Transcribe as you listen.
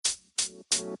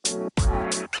All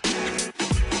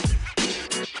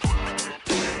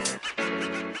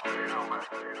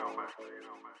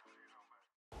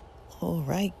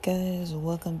right, guys,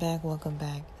 welcome back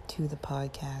to the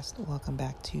podcast. Welcome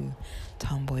back to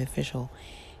Tomboy Official.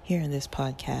 Here in this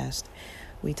podcast,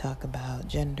 we talk about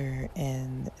gender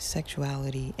and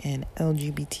sexuality and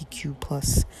LGBTQ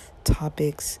plus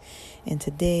topics. And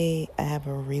today I have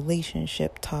a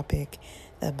relationship topic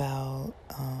about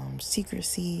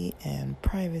secrecy and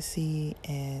privacy,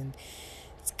 and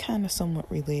it's kind of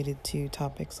somewhat related to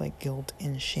topics like guilt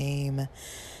and shame.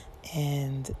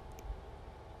 And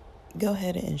go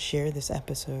ahead and share this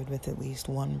episode with at least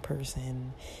one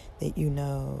person that you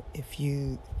know if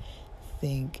you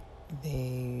think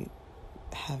they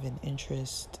have an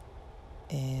interest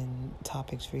in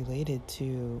topics related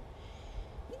to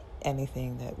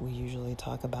anything that we usually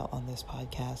talk about on this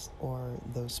podcast, or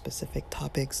those specific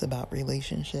topics about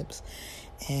relationships.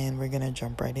 And we're going to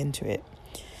jump right into it.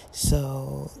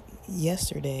 So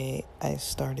yesterday I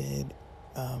started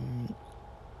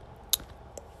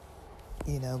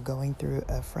going through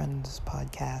a friend's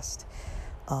podcast.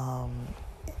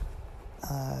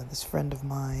 This friend of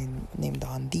mine named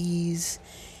Ondees,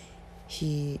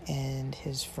 he and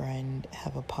his friend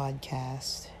have a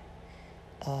podcast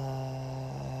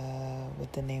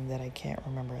with the name that I can't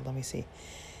remember. Let me see.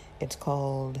 It's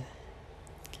called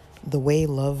The Way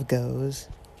Love Goes.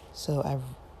 So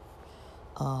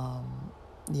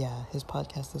his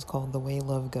podcast is called The Way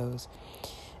Love Goes.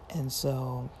 And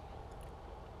so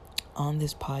on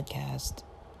this podcast,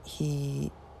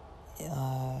 he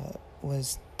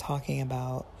was talking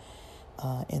about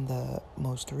in the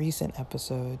most recent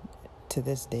episode to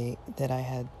this date that I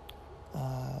had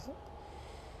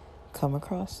come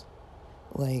across.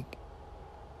 Like,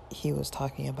 he was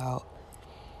talking about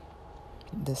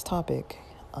this topic,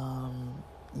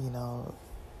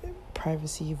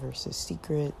 privacy versus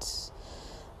secrets,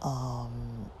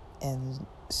 and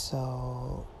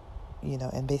so,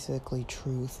 and basically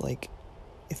truth, like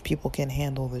if people can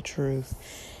handle the truth.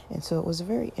 And so it was a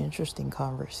very interesting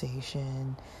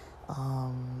conversation.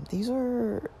 These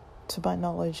are, to my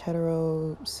knowledge,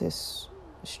 hetero, cis,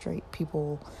 straight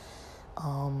people.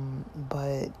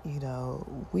 But,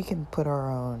 we can put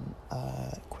our own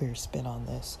queer spin on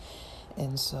this.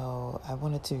 And so I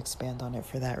wanted to expand on it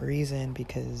for that reason,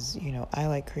 because, I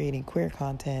like creating queer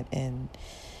content, and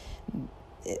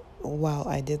while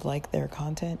I did like their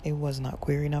content, it was not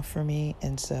queer enough for me.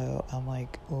 And so I'm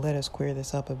like, let us queer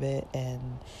this up a bit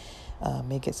and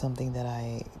make it something that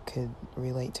I could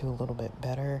relate to a little bit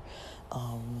better.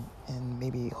 And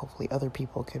maybe hopefully other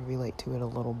people could relate to it a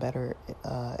little better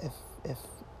if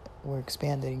we're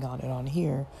expanding on it on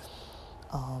here.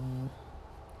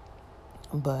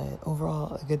 But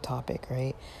overall, a good topic,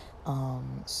 right?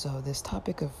 So this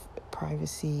topic of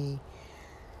privacy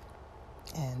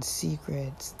and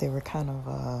secrets, they were kind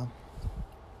of,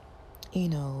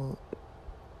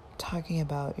 talking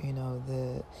about,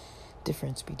 the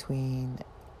difference between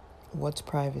what's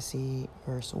privacy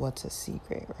versus what's a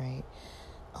secret, right?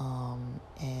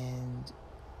 And,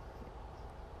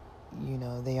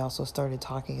 they also started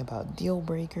talking about deal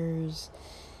breakers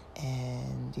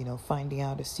and, finding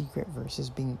out a secret versus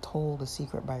being told a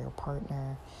secret by your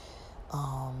partner.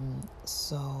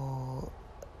 So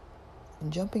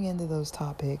jumping into those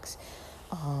topics,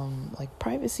 like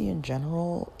privacy in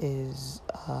general is,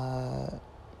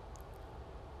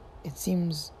 it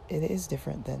seems it is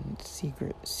different than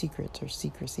secrets or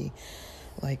secrecy.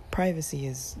 Like privacy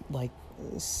is like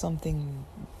something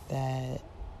that,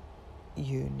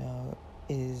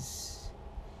 is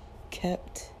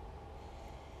kept,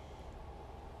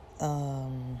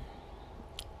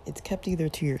 it's kept either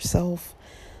to yourself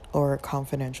or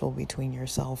confidential between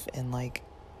yourself and like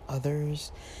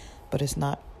others, but it's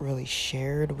not really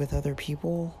shared with other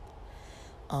people.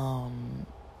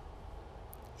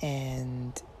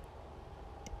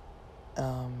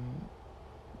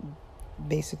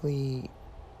 Basically,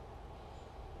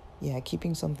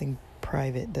 keeping something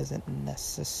private doesn't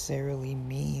necessarily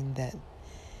mean that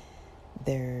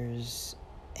there's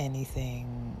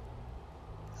anything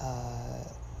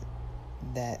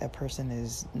that a person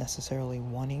is necessarily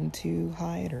wanting to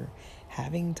hide or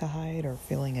having to hide or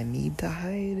feeling a need to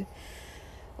hide.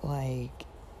 Like,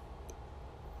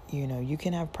 you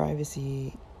can have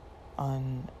privacy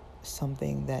on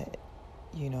something that,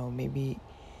 maybe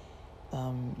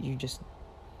you just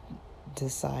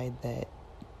decide that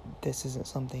this isn't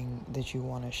something that you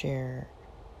want to share,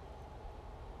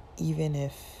 even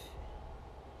if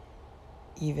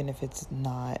it's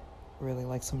not really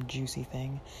like some juicy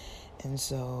thing. And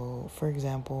so, for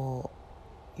example,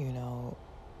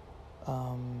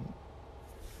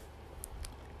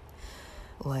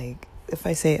 like, if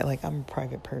I say it, like, I'm a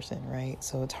private person, right?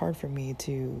 So it's hard for me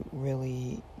to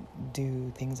really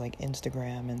do things like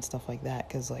Instagram and stuff like that,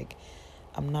 because, like,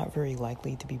 I'm not very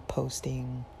likely to be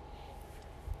posting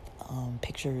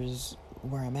pictures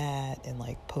where I'm at and,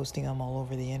 like, posting them all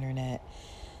over the internet.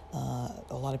 A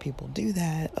lot of people do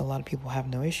that. A lot of people have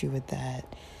no issue with that.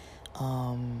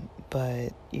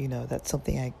 But, you know, that's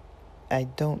something I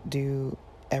don't do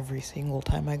every single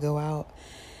time I go out.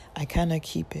 I kind of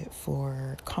keep it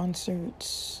for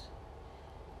concerts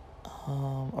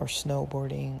or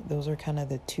snowboarding. Those are kind of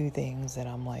the two things that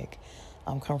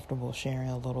I'm comfortable sharing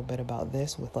a little bit about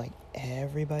this with, like,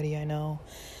 everybody I know.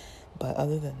 But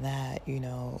other than that, you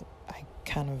know, I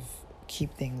kind of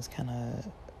keep things kind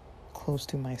of close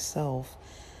to myself.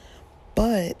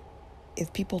 But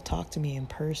if people talk to me in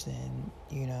person,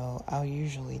 you know, I'll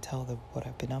usually tell them what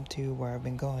I've been up to, where I've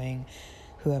been going,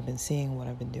 who I've been seeing, what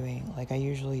I've been doing. Like, I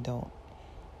usually don't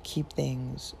keep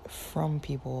things from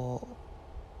people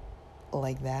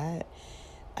like that.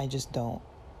 I just don't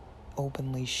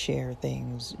openly share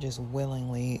things just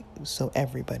willingly so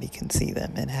everybody can see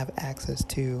them and have access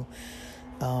to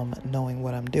knowing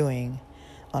what I'm doing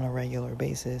on a regular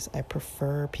basis. I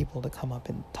prefer people to come up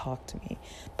and talk to me,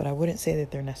 but I wouldn't say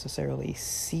that they're necessarily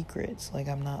secrets. Like,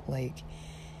 I'm not like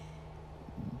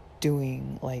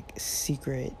doing like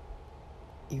secret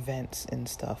events and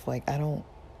stuff. Like, I don't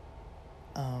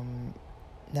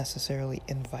necessarily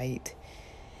invite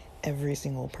every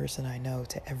single person I know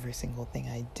to every single thing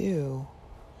I do.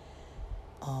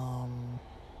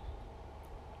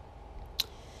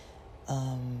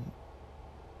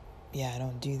 Yeah, I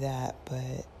don't do that,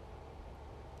 but,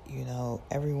 you know,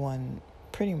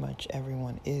 pretty much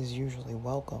everyone is usually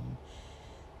welcome,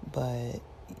 but,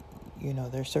 you know,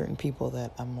 there's certain people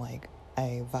that I'm like,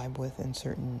 I vibe with in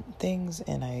certain things,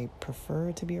 and I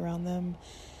prefer to be around them,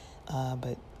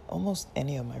 but almost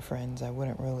any of my friends, I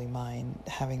wouldn't really mind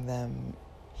having them,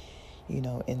 you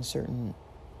know, in certain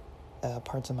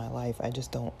parts of my life. I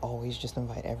just don't always just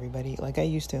invite everybody. Like, I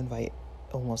used to invite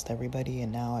almost everybody,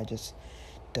 and now I just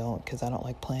don't, because I don't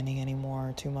like planning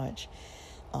anymore too much.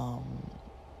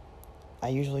 I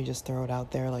usually just throw it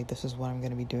out there, like, this is what I'm going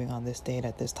to be doing on this date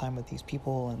at this time with these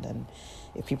people, and then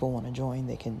if people want to join,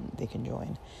 they can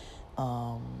join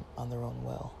on their own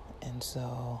will. And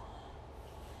so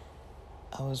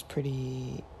I was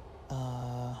pretty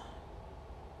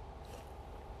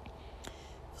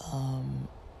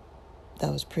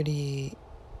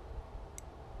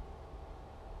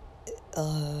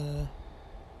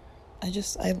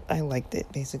I liked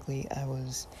it. Basically, I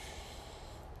was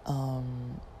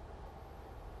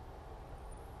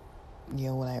you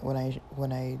know,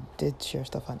 when I did share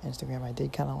stuff on Instagram, I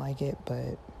did kind of like it,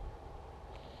 but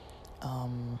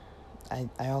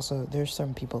I also, there's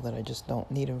some people that I just don't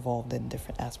need involved in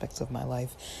different aspects of my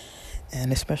life,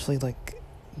 and especially like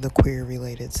the queer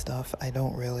related stuff. I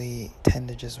don't really tend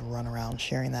to just run around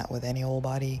sharing that with any old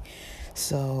body.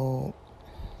 So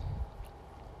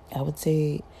I would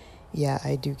say, yeah,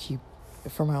 I do keep,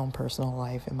 for my own personal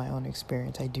life and my own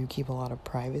experience, I do keep a lot of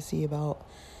privacy about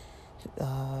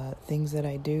things that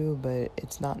I do, but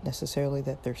it's not necessarily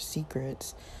that they're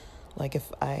secrets. Like,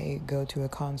 if I go to a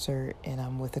concert and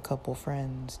I'm with a couple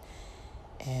friends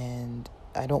and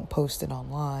I don't post it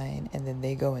online, and then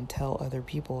they go and tell other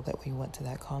people that we went to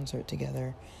that concert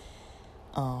together,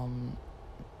 then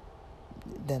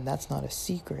that's not a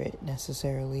secret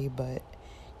necessarily, but,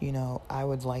 you know, I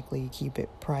would likely keep it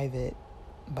private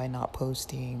by not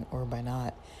posting or by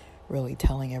not really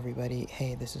telling everybody,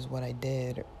 hey, this is what I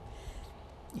did,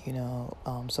 you know.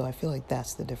 So I feel like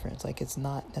that's the difference. Like, it's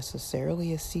not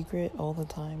necessarily a secret all the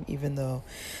time, even though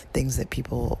things that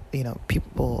people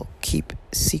keep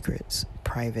secrets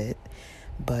private,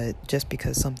 but just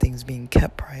because something's being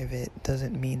kept private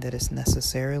doesn't mean that it's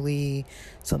necessarily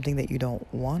something that you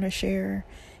don't want to share.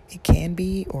 It can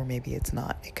be, or maybe it's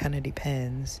not. It kind of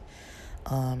depends.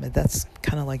 And that's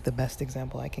kind of like the best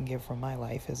example I can give from my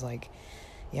life is like,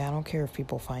 yeah, I don't care if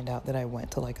people find out that I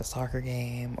went to like a soccer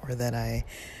game, or that I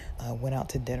went out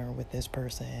to dinner with this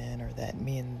person, or that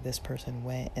me and this person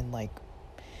went and, like,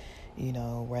 you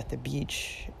know, we're at the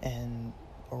beach,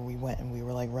 or we went and we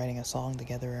were like writing a song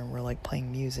together and we're like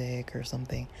playing music or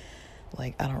something.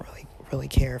 Like, I don't really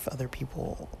care if other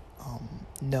people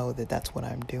know that that's what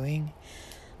I'm doing.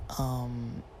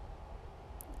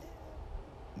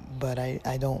 But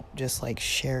I don't just like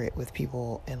share it with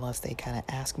people unless they kind of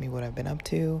ask me what I've been up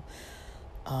to.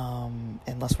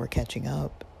 Unless we're catching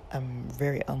up, I'm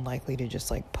very unlikely to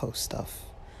just like post stuff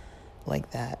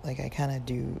like that. Like, I kind of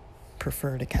do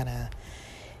prefer to kind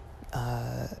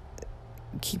of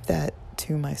keep that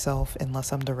to myself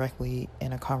unless I'm directly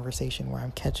in a conversation where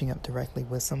I'm catching up directly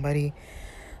with somebody.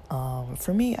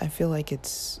 For me, I feel like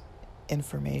it's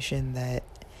information that,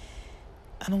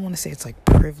 I don't want to say it's like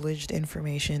privileged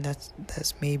information.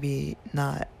 That's maybe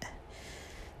not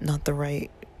the right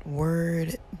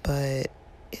word, but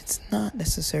it's not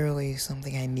necessarily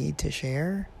something I need to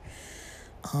share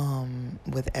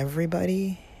with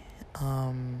everybody,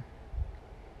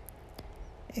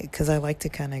 because I like to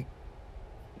kind of,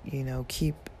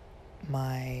 keep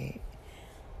my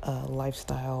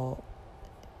lifestyle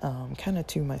kind of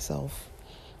to myself.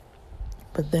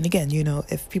 But then again,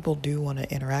 if people do want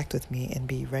to interact with me and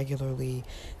be regularly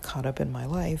caught up in my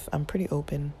life, I'm pretty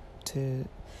open to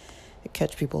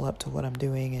catch people up to what I'm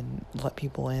doing and let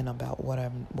people in about what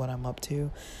I'm up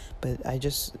to. But I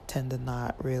just tend to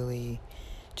not really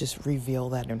just reveal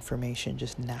that information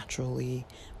just naturally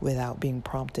without being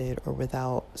prompted or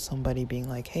without somebody being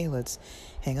like, hey, let's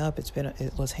hang out. It's been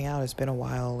a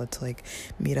while. Let's like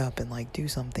meet up and like do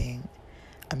something.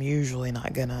 I'm usually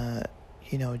not gonna,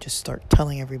 just start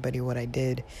telling everybody what I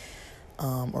did,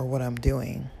 or what I'm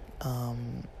doing,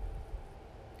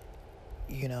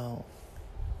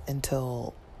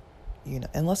 until,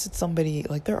 unless it's somebody,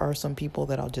 like there are some people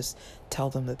that I'll just tell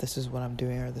them that this is what I'm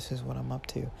doing or this is what I'm up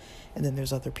to. And then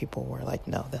there's other people where like,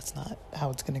 no, that's not how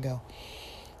it's going to go.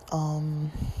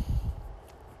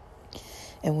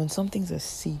 And when something's a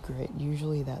secret,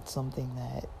 usually that's something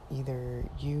that either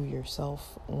you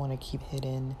yourself want to keep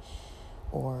hidden,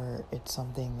 or it's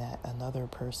something that another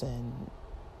person,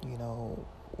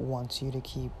 wants you to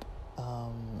keep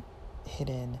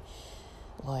hidden.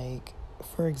 Like,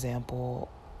 for example,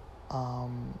 I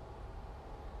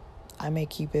may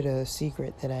keep it a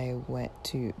secret that I went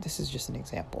to, this is just an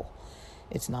example.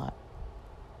 It's not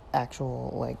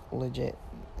actual, like, legit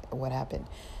what happened.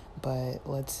 But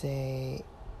let's say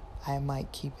I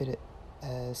might keep it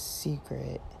a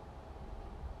secret,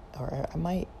 or I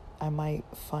might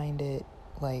find it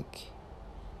like,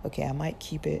 okay, I might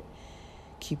keep it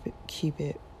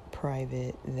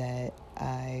private that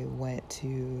I went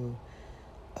to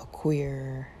a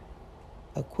queer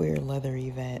leather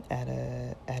event at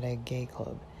a gay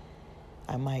club.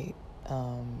 I might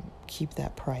keep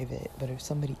that private, but if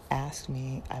somebody asked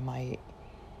me, I might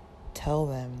tell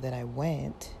them that I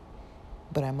went,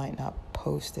 but I might not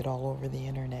post it all over the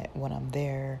internet when I'm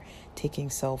there taking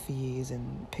selfies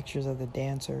and pictures of the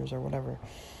dancers or whatever.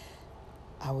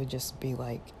 I would just be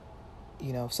like,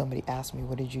 if somebody asked me,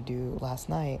 what did you do last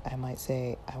night? I might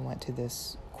say, I went to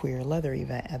this queer leather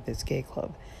event at this gay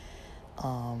club.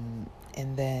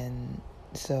 And then,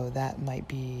 so that might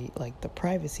be like the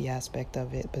privacy aspect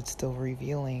of it, but still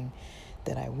revealing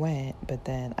that I went. But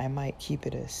then I might keep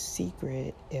it a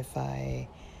secret if I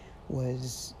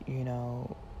was,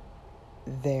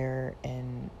 there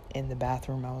and in the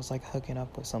bathroom, I was like hooking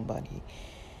up with somebody.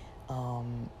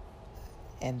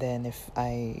 And then if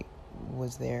I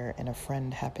was there and a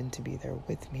friend happened to be there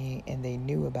with me and they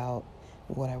knew about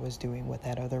what I was doing with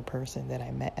that other person that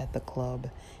I met at the club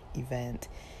event,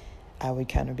 I would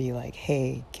kind of be like,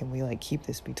 hey, can we like keep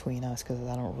this between us? Because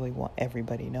I don't really want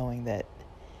everybody knowing that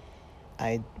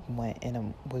I went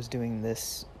and was doing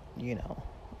this,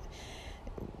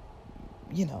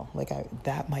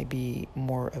 that might be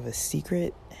more of a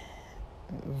secret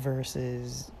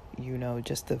versus,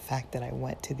 just the fact that I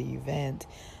went to the event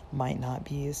might not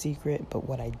be a secret, but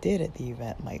what I did at the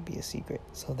event might be a secret.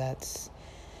 So that's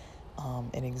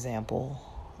an example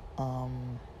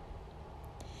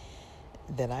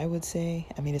that I would say.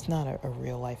 I mean, it's not a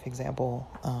real life example.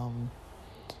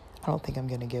 I don't think I'm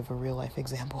going to give a real life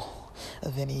example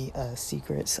of any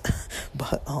secrets,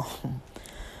 but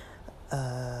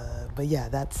yeah,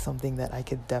 that's something that I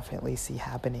could definitely see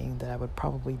happening, that I would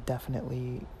probably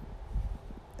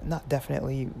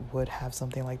would have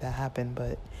something like that happen,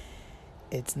 but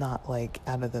it's not like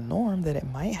out of the norm that it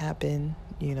might happen,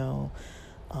 and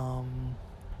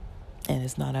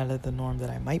it's not out of the norm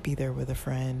that I might be there with a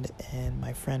friend and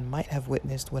my friend might have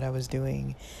witnessed what I was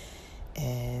doing,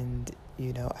 and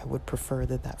I would prefer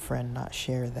that friend not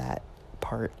share that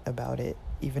part about it,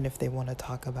 even if they want to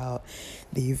talk about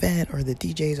the event or the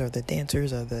DJs or the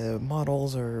dancers or the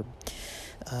models or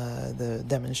the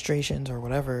demonstrations or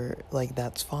whatever. Like,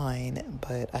 that's fine,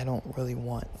 but I don't really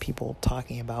want people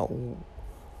talking about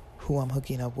who I'm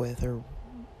hooking up with or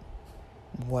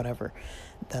whatever.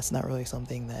 That's not really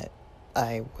something that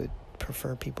I would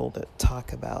prefer people to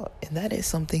talk about. And that is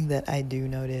something that I do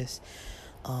notice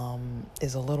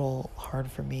is a little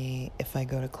hard for me if I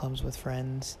go to clubs with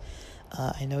friends.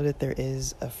 I know that there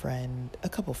is a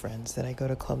couple friends that I go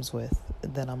to clubs with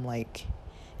that I'm like,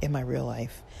 in my real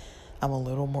life, I'm a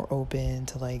little more open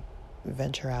to like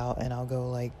venture out and I'll go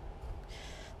like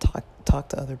talk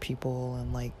to other people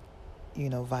and like, you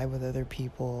know, vibe with other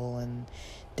people and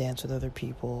dance with other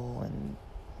people and,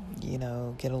 you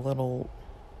know, get a little,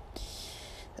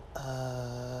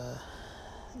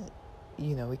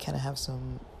 you know, we kind of have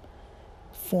some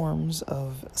forms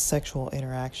of sexual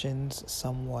interactions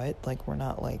somewhat. Like, we're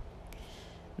not like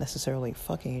necessarily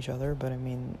fucking each other, but I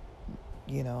mean,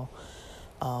 you know,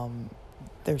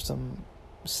 there's some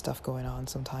stuff going on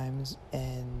sometimes,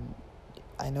 and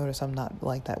I notice I'm not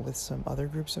like that with some other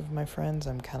groups of my friends.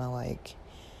 I'm kind of like,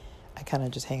 I kind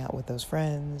of just hang out with those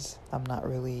friends. I'm not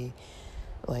really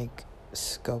like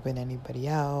scoping anybody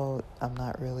out. I'm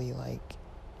not really like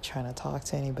trying to talk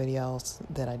to anybody else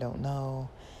that I don't know.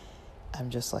 I'm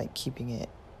just like keeping it,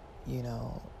 you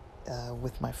know,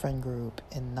 with my friend group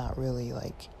and not really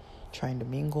like trying to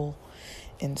mingle.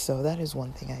 And so that is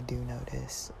one thing I do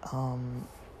notice. And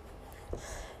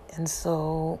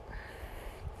so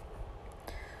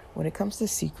when it comes to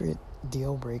secret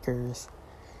deal breakers,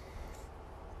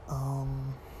 I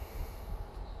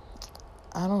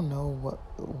don't know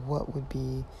what would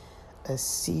be a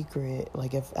secret.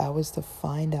 Like, if I was to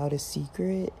find out a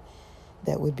secret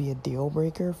that would be a deal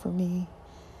breaker for me,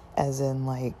 as in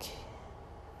like,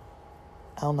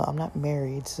 I don't know, I'm not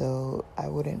married, so I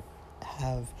wouldn't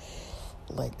have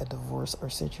like a divorce or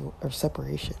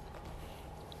separation,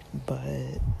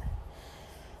 but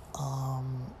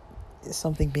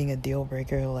something being a deal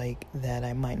breaker, like that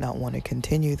I might not want to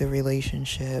continue the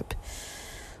relationship,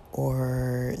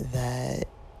 or that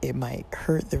it might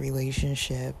hurt the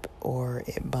relationship, or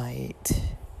it might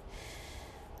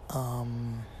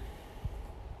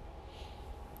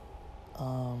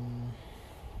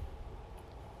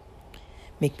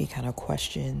make me kind of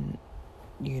question,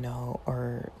 you know,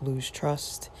 or lose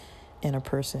trust in a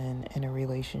person, in a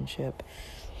relationship.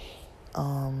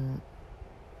 I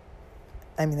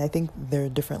mean, I think there are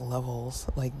different levels.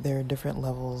 Like, there are different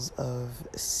levels of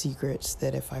secrets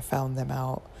that if I found them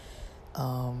out,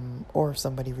 or if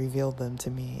somebody revealed them to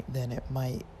me, then it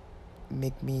might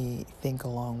make me think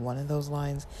along one of those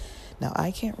lines. Now,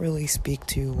 I can't really speak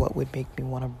to what would make me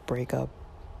want to break up,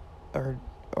 or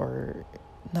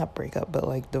not break up, but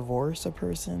like divorce a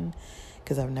person,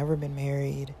 because I've never been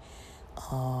married.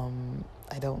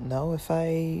 I don't know if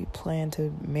I plan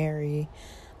to marry.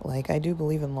 Like, I do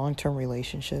believe in long-term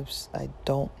relationships. I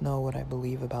don't know what I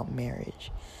believe about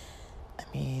marriage. I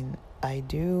mean, I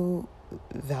do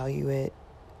value it.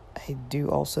 I do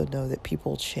also know that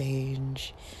people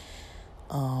change.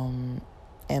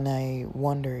 And I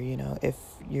wonder, you know, if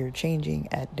you're changing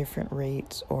at different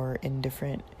rates or in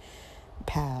different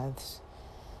paths,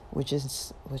 which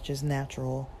is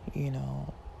natural, you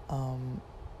know,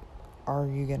 are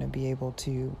you going to be able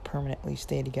to permanently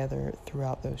stay together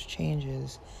throughout those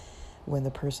changes when the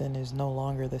person is no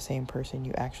longer the same person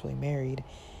you actually married,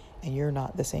 and you're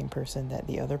not the same person that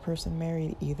the other person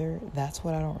married either? That's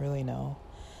what I don't really know.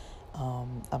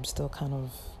 I'm still kind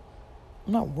of,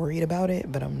 I'm not worried about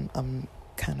it, but I'm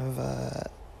kind of,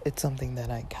 it's something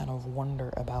that I kind of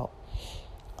wonder about.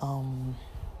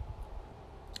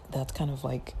 That's kind of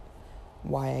like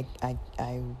why I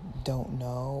don't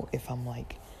know if I'm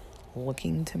like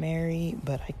looking to marry,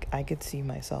 but I could see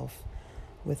myself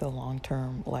with a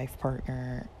long-term life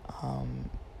partner.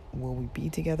 Will we be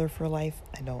together for life?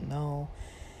 I don't know.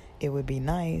 It would be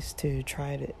nice to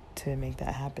try to make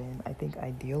that happen. I think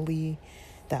ideally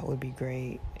that would be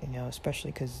great, you know,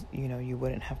 especially because, you know, you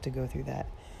wouldn't have to go through that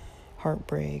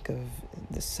heartbreak of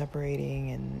the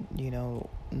separating and, you know,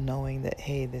 knowing that,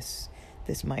 hey, this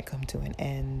might come to an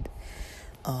end,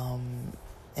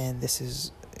 and this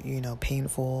is, you know,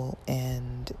 painful,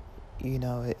 and, you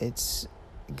know, it's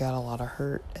got a lot of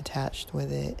hurt attached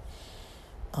with it.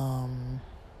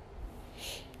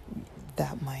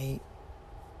 That might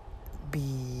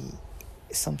be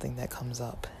something that comes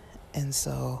up. And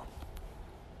so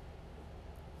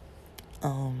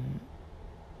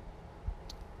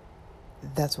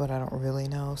that's what I don't really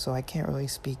know. So I can't really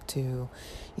speak to,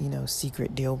 you know,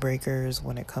 secret deal breakers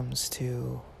when it comes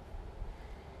to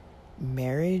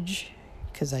marriage,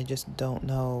 because I just don't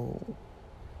know,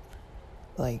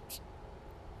 like,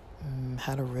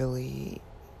 how to really,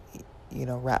 you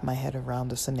know, wrap my head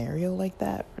around a scenario like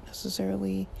that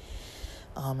necessarily.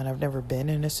 And I've never been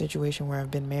in a situation where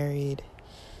I've been married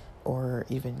or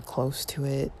even close to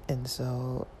it, and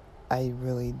so I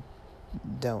really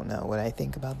don't know what I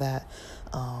think about that.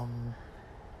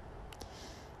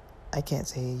 I can't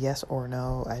say yes or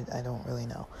no. I don't really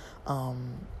know.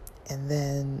 And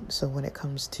then, so when it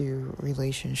comes to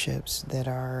relationships that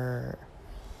are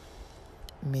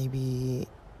maybe,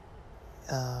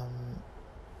 I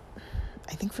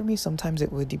I think for me, sometimes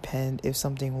it would depend if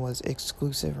something was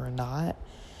exclusive or not.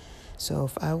 So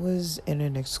if I was in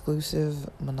an exclusive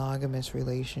monogamous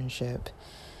relationship,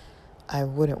 I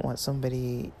wouldn't want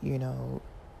somebody,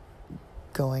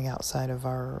 going outside of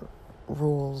our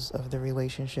rules of the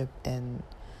relationship and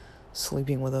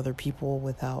sleeping with other people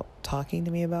without talking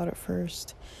to me about it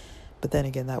first. But then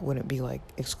again, that wouldn't be like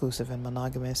exclusive and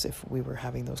monogamous if we were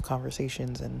having those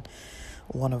conversations and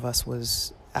one of us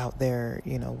was out there,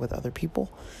 with other people.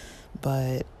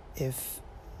 But if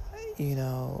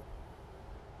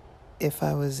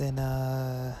I was in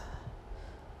a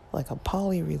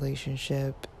poly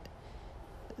relationship,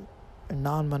 a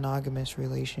non-monogamous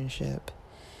relationship,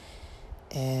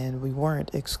 and we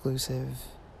weren't exclusive,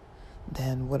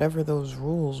 then whatever those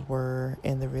rules were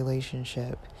in the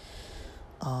relationship,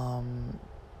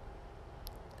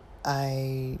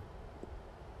 I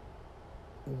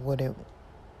wouldn't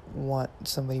want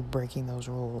somebody breaking those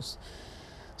rules.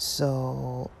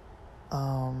 So,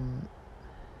 for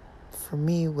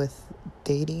me with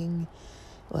dating,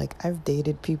 I've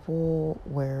dated people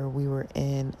where we were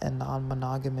in a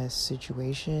non-monogamous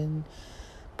situation,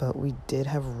 but we did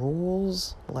have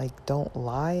rules, don't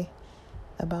lie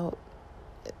about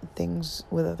things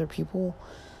with other people.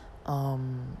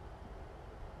 I'm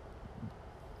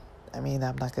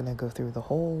not going to go through the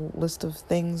whole list of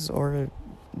things or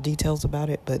details about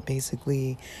it, but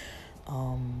basically,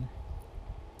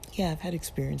 I've had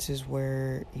experiences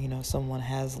where, someone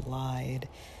has lied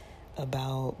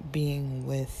about being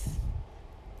with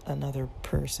another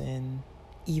person,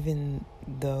 even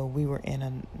though we were in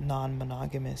a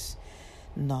non-monogamous,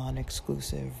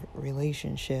 non-exclusive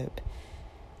relationship.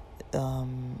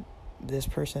 This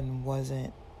person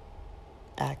wasn't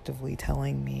actively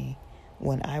telling me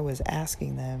when I was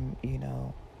asking them,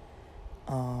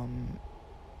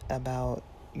 about,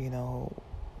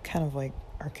 kind of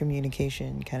our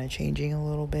communication kind of changing a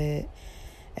little bit.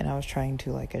 And I was trying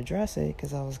to address it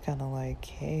because I was kind of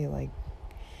hey,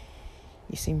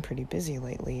 you seem pretty busy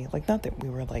lately. Not that we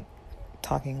were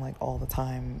talking all the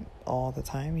time,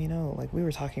 we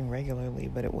were talking regularly,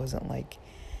 but it wasn't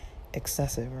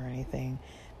excessive or anything.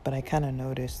 But I kind of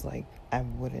noticed I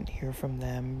wouldn't hear from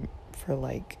them for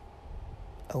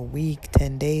a week,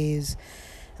 10 days.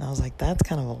 And I was that's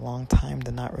kind of a long time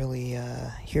to not really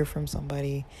hear from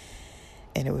somebody.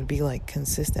 And it would be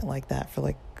consistent like that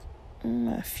for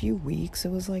a few weeks. It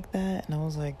was like that. And I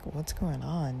was what's going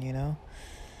on,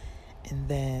 And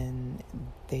then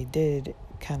they did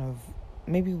kind of,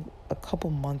 maybe a couple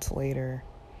months later,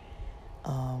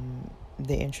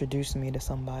 they introduced me to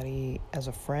somebody as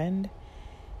a friend.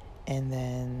 And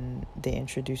then they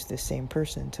introduced the same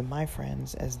person to my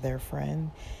friends as their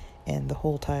friend. And the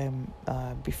whole time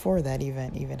before that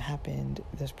event even happened,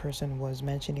 this person was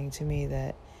mentioning to me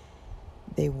that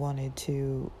they wanted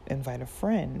to invite a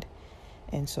friend.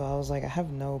 And so I was I have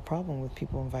no problem with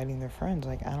people inviting their friends.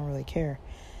 I don't really care.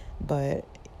 But,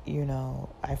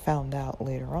 I found out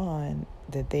later on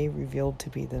that they revealed to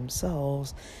be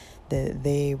themselves that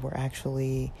they were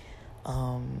actually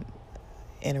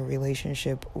in a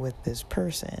relationship with this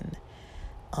person.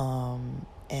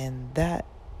 And that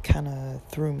kind of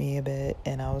threw me a bit,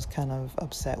 and I was kind of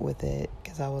upset with it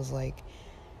because I was I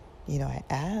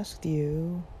asked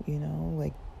you,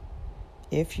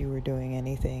 if you were doing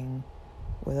anything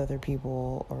with other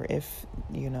people, or if,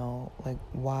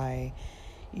 why,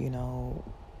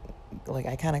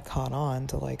 I kind of caught on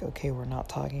to okay, we're not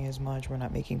talking as much, we're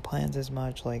not making plans as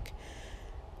much,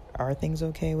 are things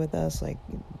okay with us? Do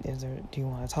you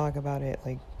want to talk about it?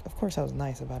 Of course I was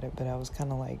nice about it, but I was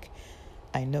kind of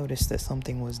I noticed that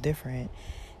something was different,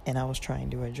 and I was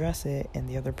trying to address it, and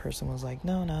the other person was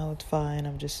no, it's fine,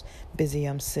 I'm just busy,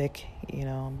 I'm sick,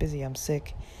 I'm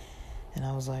sick. And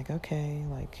I was okay,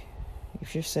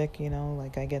 if you're sick,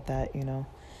 I get that,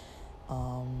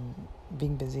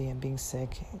 being busy and being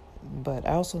sick. But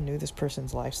I also knew this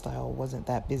person's lifestyle wasn't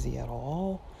that busy at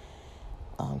all,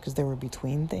 because they were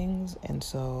between things. And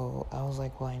so I was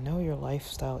well, I know your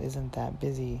lifestyle isn't that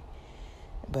busy,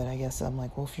 but I guess I'm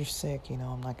well, if you're sick,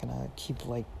 I'm not gonna keep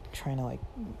trying to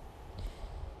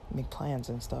make plans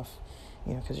and stuff,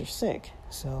 because you're sick.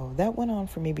 So that went on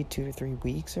for maybe 2 to 3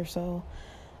 weeks or so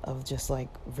of just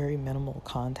very minimal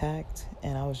contact.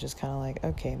 And I was just kind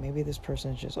of okay, maybe this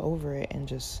person's just over it and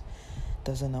just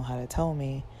doesn't know how to tell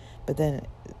me. But then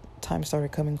time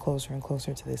started coming closer and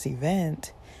closer to this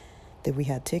event that we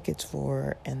had tickets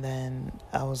for, and then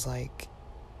I was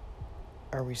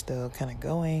are we still kind of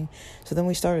going? So then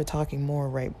we started talking more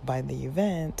right by the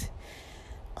event,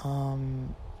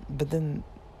 but then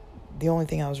the only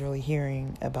thing I was really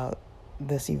hearing about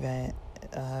this event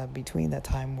between that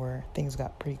time where things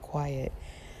got pretty quiet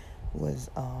was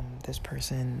this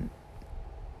person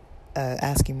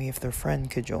asking me if their friend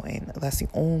could join. That's the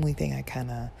only thing I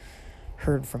kind of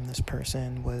heard from this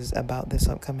person, was about this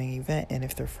upcoming event and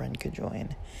if their friend could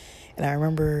join. And I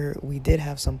remember we did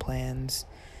have some plans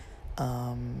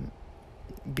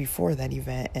before that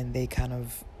event, and they kind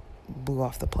of blew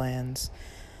off the plans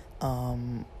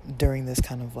during this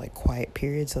kind of like quiet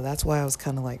period. So that's why I was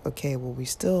kind of like, okay, well, we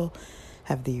still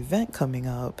have the event coming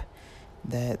up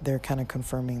that they're kind of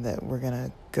confirming that we're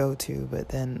gonna go to, but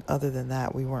then other than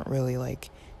that, we weren't really like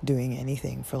doing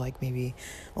anything for like maybe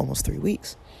almost 3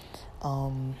 weeks.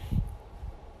 And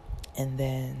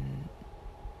then,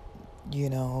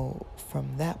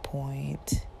 from that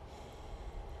point,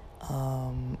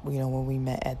 when we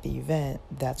met at the event,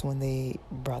 that's when they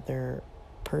brought their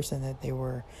person that they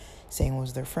were saying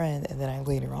was their friend. And then I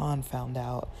later on found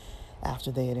out,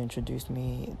 after they had introduced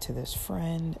me to this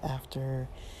friend, after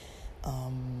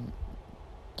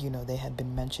they had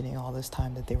been mentioning all this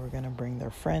time that they were going to bring their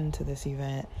friend to this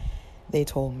event, they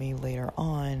told me later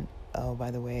on, oh,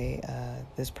 by the way,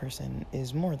 this person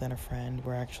is more than a friend.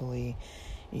 We're actually,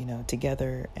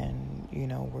 together, and,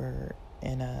 we're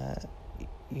in a,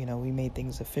 we made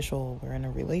things official. We're in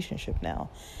a relationship now.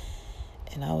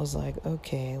 And I was like,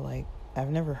 okay, like, I've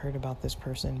never heard about this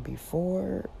person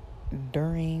before,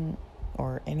 during,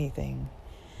 or anything.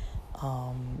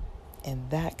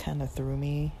 And that kind of threw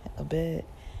me a bit,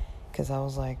 because I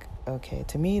was like, okay,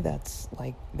 to me, that's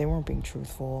like, they weren't being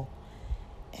truthful.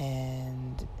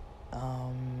 And,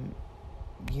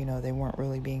 they weren't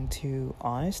really being too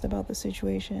honest about the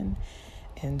situation.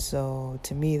 And so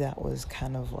to me, that was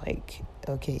kind of like,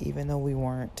 okay, even though we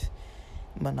weren't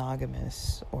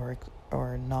monogamous or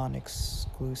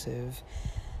non-exclusive,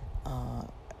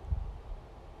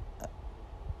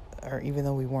 or even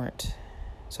though we weren't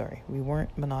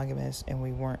monogamous and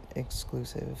we weren't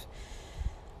exclusive,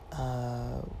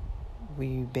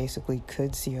 we basically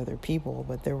could see other people,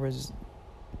 but there was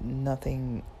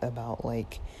nothing about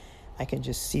like, I can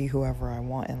just see whoever I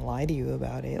want and lie to you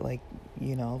about it. Like,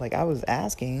 like I was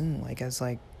asking, like, I was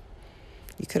like,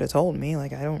 you could have told me,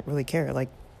 like, I don't really care. Like,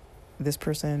 this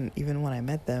person, even when I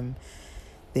met them,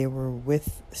 they were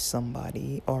with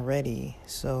somebody already.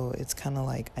 So it's kind of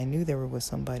like, I knew they were with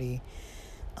somebody.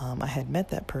 I had met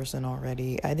that person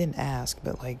already. I didn't ask,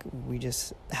 but like, we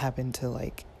just happened to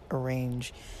like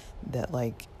arrange that,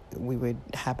 like, we would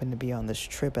happen to be on this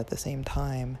trip at the same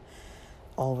time.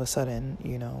 All of a sudden,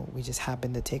 we just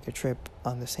happened to take a trip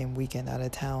on the same weekend out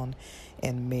of town,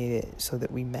 and made it so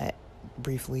that we met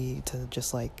briefly to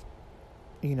just like,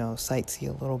 sightsee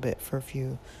a little bit for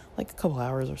a couple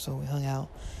hours or so. We hung out.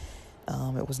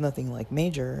 It was nothing like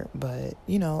major, but,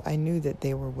 I knew that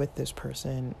they were with this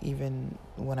person even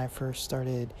when I first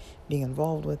started being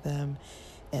involved with them,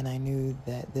 and I knew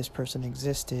that this person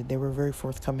existed. They were very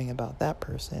forthcoming about that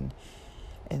person.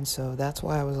 And so that's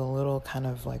why I was a little kind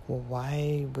of like, well,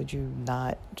 why would you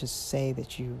not just say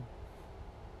that you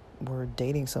were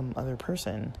dating some other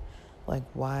person? Like,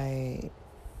 why,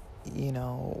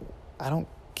 I don't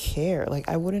care. Like,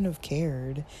 I wouldn't have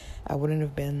cared. I wouldn't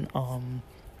have been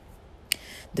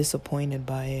disappointed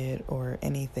by it or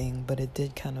anything, but it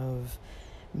did kind of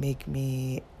make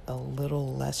me a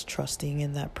little less trusting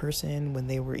in that person when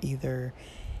they were either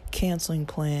canceling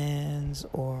plans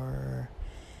or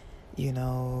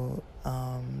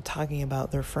talking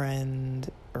about their friend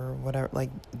or whatever, like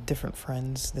different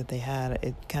friends that they had.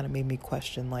 It kind of made me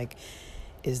question, like,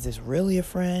 is this really a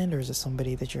friend, or is this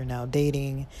somebody that you're now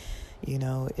dating?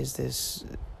 Is this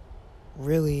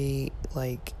really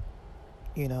like,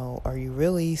 are you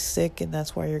really sick and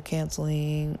that's why you're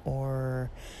canceling,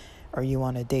 or are you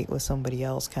on a date with somebody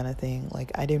else, kind of thing?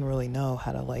 Like, I didn't really know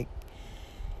how to like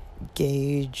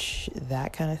gauge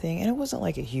that kind of thing. And it wasn't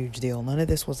like a huge deal. None of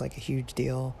this was like a huge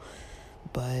deal,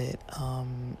 but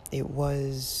it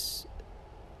was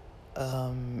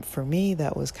for me,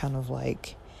 that was kind of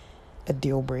like a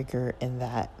deal breaker in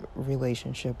that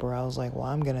relationship, where I was like, well,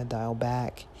 I'm gonna dial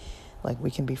back. Like,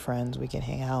 we can be friends, we can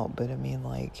hang out, but I mean,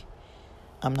 like,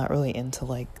 I'm not really into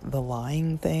like the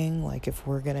lying thing. Like, if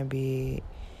we're gonna be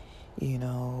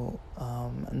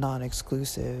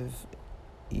non-exclusive,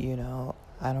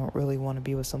 I don't really want to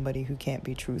be with somebody who can't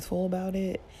be truthful about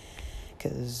it.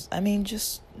 Because, I mean,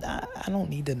 I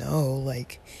don't need to know,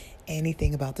 like,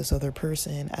 anything about this other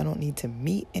person. I don't need to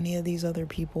meet any of these other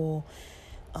people.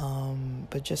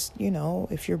 But just,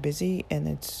 if you're busy and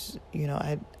it's,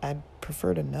 I'd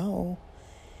prefer to know.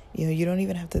 You don't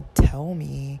even have to tell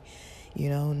me.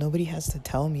 Nobody has to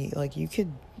tell me. Like, you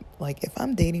could, like, if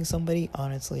I'm dating somebody,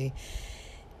 honestly,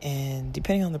 and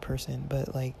depending on the person,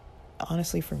 but, like,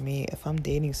 honestly, for me, if I'm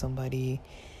dating somebody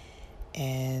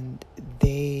and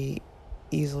they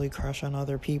easily crush on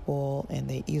other people and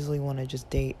they easily want to just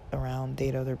date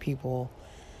other people,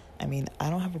 I mean, I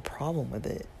don't have a problem with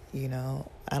it, you know?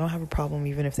 I don't have a problem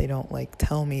even if they don't, like,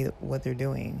 tell me what they're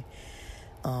doing.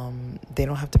 They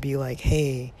don't have to be like,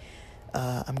 hey,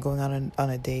 I'm going on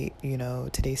a date, you know,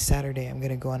 today's Saturday, I'm going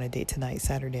to go on a date tonight,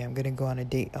 Saturday, I'm going to go on a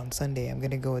date on Sunday, I'm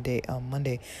going to go a date on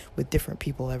Monday with different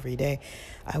people every day.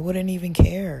 I wouldn't even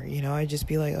care, you know, I'd just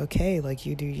be like, okay, like,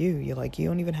 you do you. You're like, you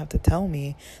don't even have to tell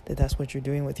me that that's what you're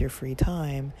doing with your free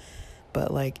time.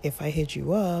 But, like, if I hit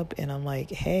you up and I'm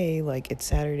like, hey, like, it's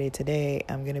Saturday today,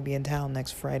 I'm going to be in town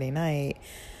next Friday night,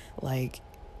 like,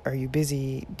 are you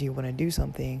busy? Do you want to do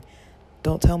something?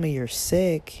 Don't tell me you're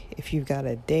sick if you've got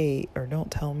a date, or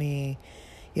don't tell me,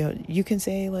 you know, you can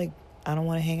say, like, I don't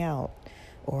want to hang out,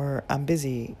 or I'm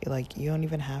busy. Like, you don't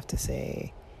even have to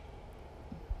say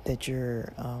that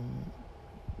you're,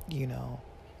 you know,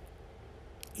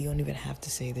 you don't even have to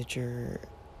say that you're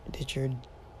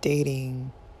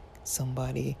dating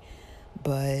somebody.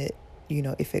 But, you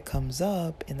know, if it comes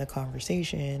up in the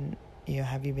conversation, you know,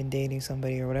 have you been dating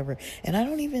somebody or whatever? And I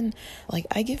don't even, like,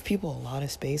 I give people a lot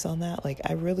of space on that. Like,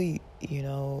 I really, you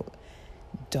know,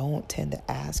 don't tend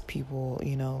to ask people,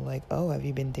 you know, like, oh, have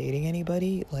you been dating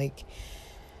anybody? Like,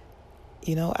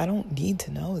 you know, I don't need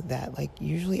to know that. Like,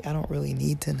 usually I don't really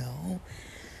need to know.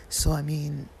 So, I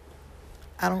mean,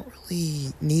 I don't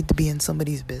really need to be in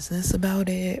somebody's business about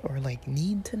it, or, like,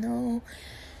 need to know.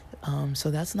 So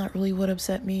that's not really what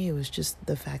upset me. It was just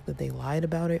the fact that they lied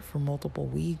about it for multiple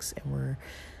weeks and were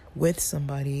with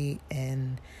somebody,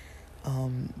 and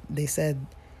they said,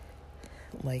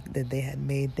 like, that they had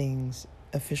made things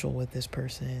official with this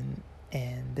person,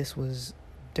 and this was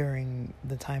during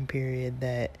the time period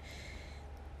that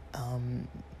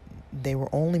they were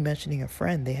only mentioning a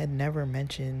friend. They had never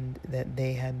mentioned that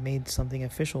they had made something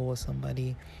official with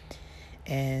somebody.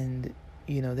 And,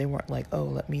 you know, they weren't like, oh,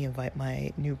 let me invite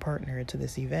my new partner to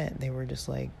this event. They were just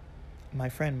like, my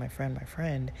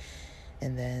friend.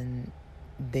 And then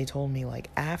they told me, like,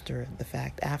 after the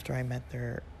fact, after I met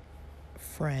their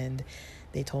friend,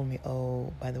 they told me,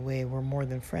 oh, by the way, we're more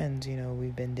than friends, you know,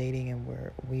 we've been dating, and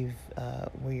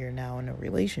we are now in a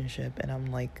relationship. And I'm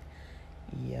like,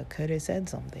 you could have said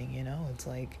something, you know? It's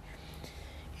like,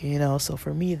 you know, so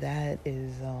for me, that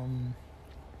is,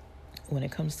 when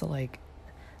it comes to, like,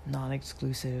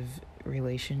 non-exclusive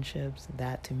relationships,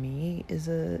 that to me is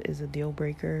a deal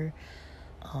breaker,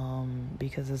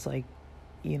 because it's like,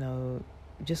 you know,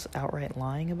 just outright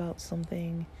lying about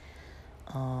something,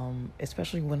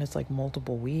 especially when it's like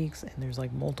multiple weeks and there's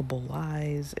like multiple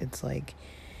lies. It's like,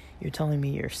 you're telling me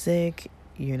you're sick,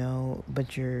 you know,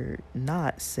 but you're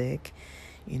not sick,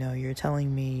 you know, you're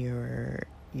telling me you're,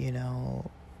 you know,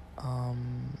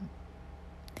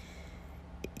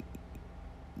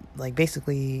 like,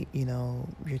 basically, you know,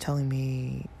 you're telling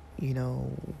me, you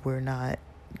know, we're not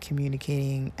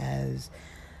communicating as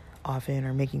often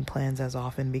or making plans as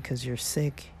often because you're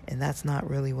sick, and that's not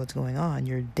really what's going on.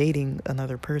 You're dating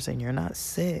another person. You're not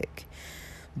sick.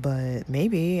 But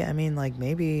maybe, I mean, like,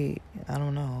 maybe, I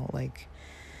don't know, like,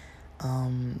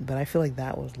 but I feel like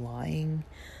that was lying.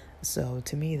 So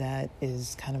to me, that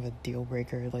is kind of a deal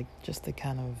breaker, like, just the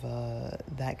kind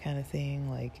of, that kind of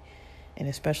thing, like, and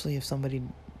especially if somebody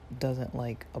doesn't,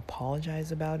 like,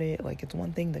 apologize about it. Like, it's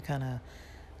one thing to kind of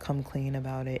come clean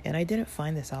about it, and I didn't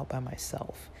find this out by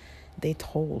myself. They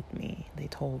told me,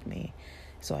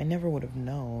 so I never would have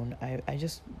known. I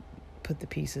just put the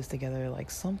pieces together,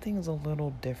 like, something's a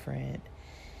little different,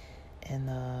 and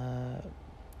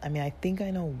I mean, I think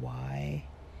I know why,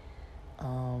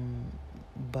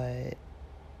 but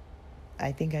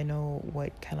I think I know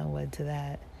what kind of led to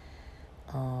that,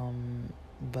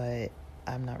 but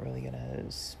I'm not really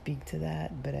gonna speak to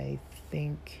that. But I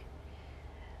think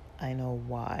I know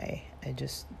why. I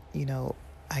just, you know,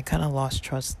 I kind of lost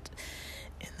trust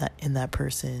in that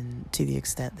person to the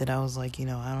extent that I was like, you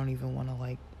know, I don't even want to,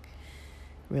 like,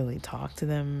 really talk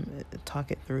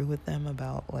it through with them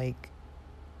about, like,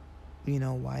 you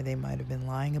know, why they might have been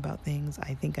lying about things.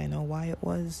 I think I know why it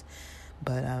was,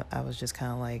 but I was just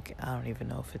kind of like, I don't even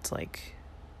know if it's, like,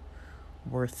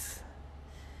 worth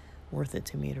it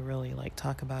to me to really, like,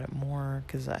 talk about it more,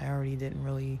 because I already didn't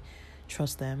really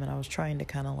trust them, and I was trying to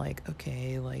kind of, like,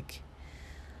 okay, like,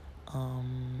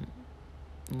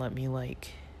 let me,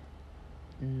 like,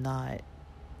 not,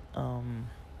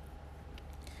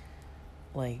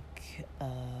 like,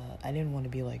 I didn't want to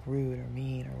be, like, rude or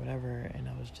mean or whatever, and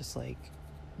I was just like,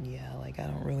 yeah, like, I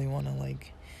don't really want to,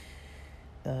 like,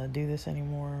 do this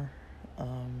anymore.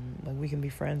 Like, we can be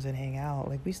friends and hang out,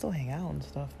 like, we still hang out and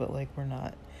stuff, but, like, we're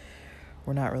not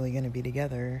we're not really going to be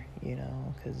together,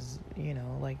 because,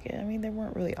 like, I mean, they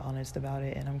weren't really honest about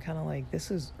it. And I'm kind of like, this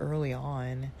is early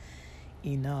on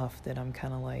enough that I'm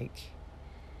kind of like,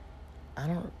 I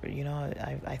don't,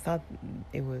 I thought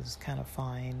it was kind of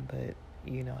fine, but,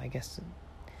 I guess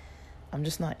I'm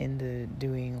just not into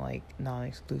doing like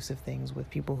non-exclusive things with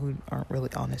people who aren't really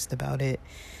honest about it.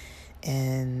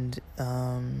 And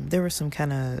there was some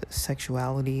kind of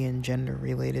sexuality and gender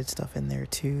related stuff in there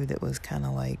too that was kind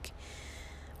of like,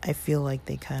 I feel like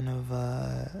they kind of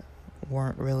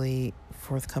weren't really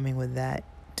forthcoming with that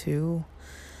too.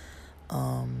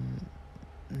 I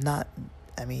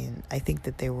think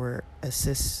that they were a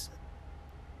cis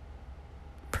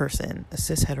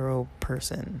hetero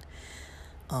person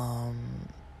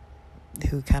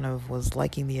who kind of was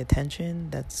liking the attention.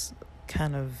 That's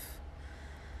kind of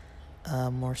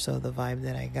more so the vibe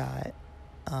that I got.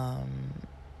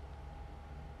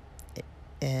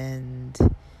 And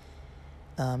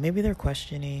maybe they're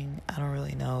questioning, I don't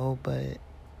really know, but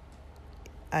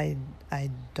I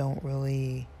don't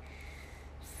really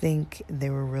think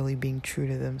they were really being true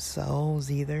to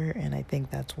themselves either. And I think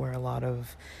that's where a lot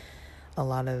of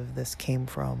this came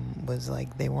from, was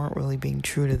like they weren't really being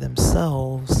true to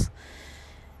themselves.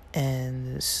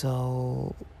 And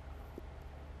so,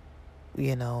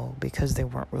 because they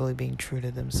weren't really being true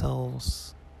to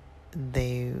themselves,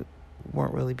 they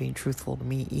weren't really being truthful to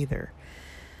me either.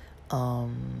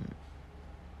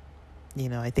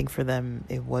 I think for them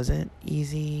it wasn't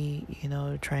easy,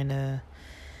 trying to,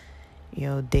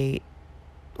 date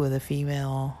with a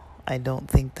female. I don't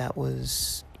think that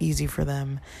was easy for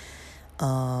them.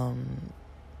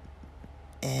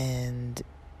 And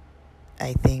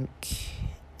I think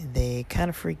they kind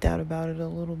of freaked out about it a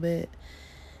little bit,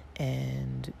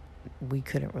 and we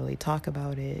couldn't really talk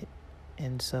about it.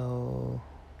 And so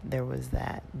there was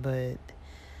that. But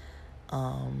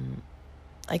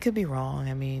I could be wrong.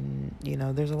 I mean,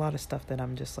 there's a lot of stuff that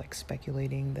I'm just like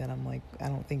speculating, that I'm like, I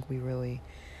don't think we really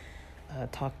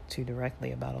talked too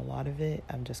directly about a lot of it.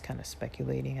 I'm just kind of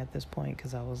speculating at this point,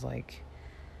 because I was like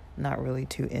not really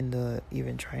too into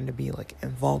even trying to be like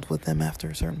involved with them after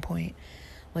a certain point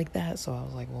like that. So I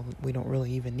was like, well, we don't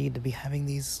really even need to be having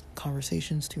these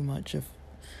conversations too much if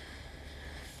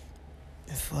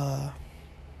we're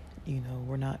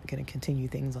not going to continue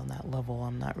things on that level.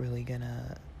 I'm not really going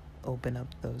to open up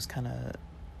those kind of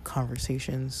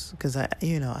conversations, because I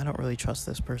don't really trust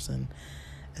this person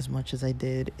as much as I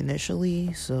did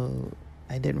initially. So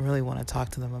I didn't really want to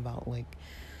talk to them about like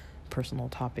personal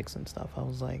topics and stuff. I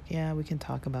was like, yeah, we can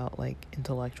talk about like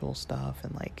intellectual stuff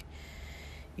and like,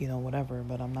 whatever,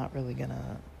 but I'm not really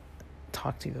gonna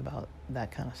talk to you about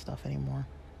that kind of stuff anymore.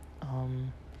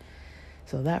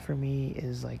 So that for me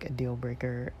is like a deal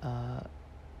breaker,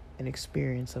 an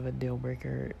experience of a deal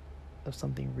breaker of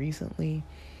something recently.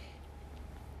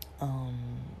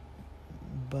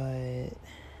 But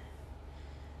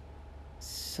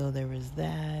so there was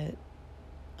that.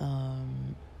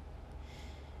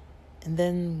 And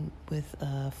then with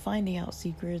finding out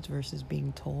secrets versus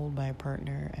being told by a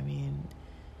partner, I mean,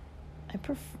 I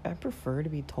prefer to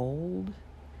be told.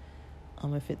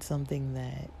 If it's something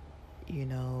that,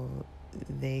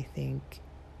 they think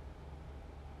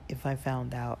if I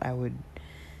found out I would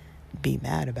be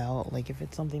mad about. Like if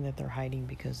it's something that they're hiding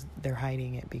because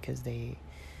they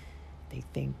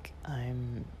think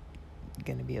I'm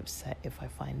gonna be upset if I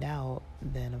find out,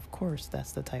 then of course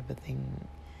that's the type of thing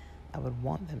I would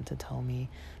want them to tell me.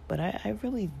 But I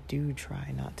really do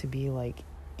try not to be like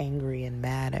angry and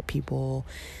mad at people,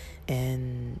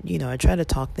 and I try to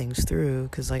talk things through,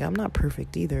 because like I'm not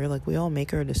perfect either. Like we all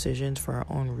make our decisions for our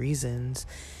own reasons,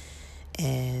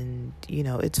 and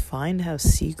it's fine to have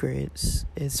secrets,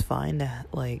 it's fine to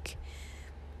like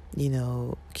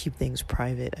keep things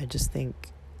private. I just think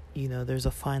there's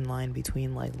a fine line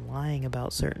between like lying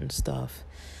about certain stuff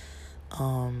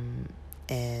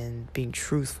and being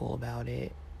truthful about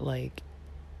it. Like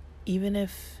even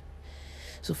if,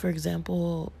 so for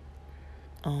example,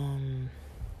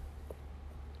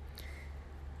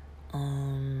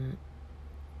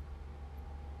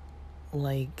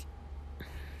 like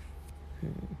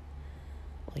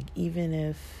even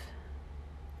if,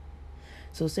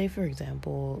 so say for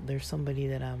example there's somebody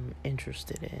that I'm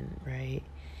interested in, right?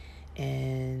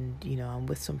 And I'm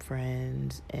with some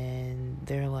friends, and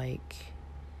they're like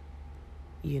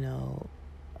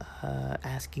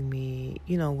asking me,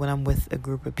 when I'm with a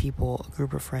group of people, a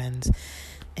group of friends,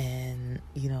 and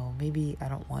maybe I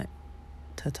don't want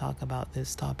to talk about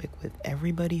this topic with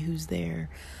everybody who's there,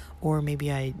 or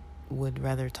maybe I would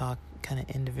rather talk kind of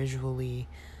individually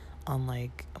on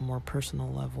like a more personal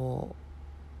level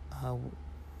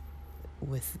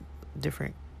with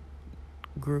different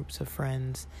groups of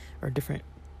friends or different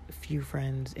few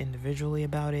friends individually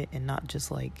about it, and not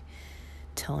just like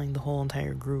telling the whole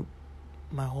entire group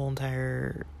my whole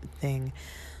entire thing,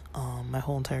 my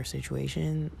whole entire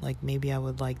situation. Like, maybe I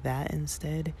would like that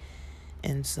instead.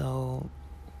 And so,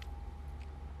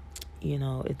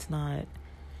 it's not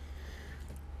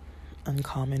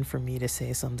uncommon for me to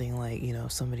say something like,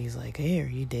 somebody's like, hey, are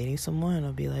you dating someone?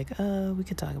 I'll be like, we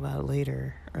could talk about it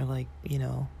later. Or like,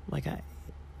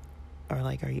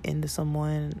 are you into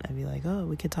someone? I'd be like, oh,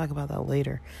 we could talk about that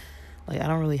later. Like, I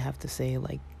don't really have to say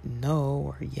like no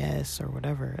or yes or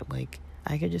whatever. Like,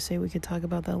 I could just say we could talk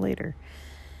about that later.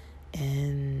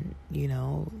 And,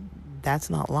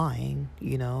 that's not lying.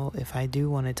 If I do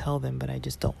want to tell them, but I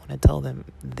just don't want to tell them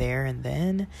there and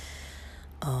then,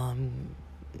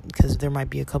 because there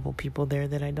might be a couple people there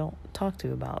that I don't talk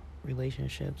to about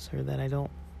relationships, or that I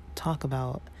don't talk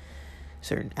about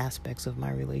certain aspects of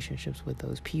my relationships with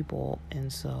those people.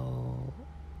 And so,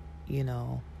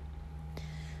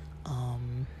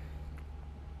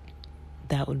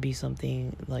 that would be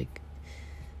something like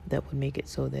that would make it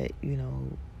so that,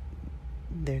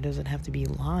 there doesn't have to be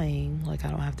lying. Like, I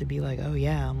don't have to be like, oh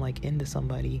yeah, I'm like into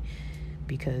somebody,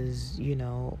 because,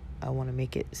 I want to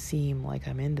make it seem like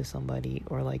I'm into somebody,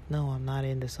 or like, no, I'm not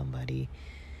into somebody,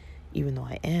 even though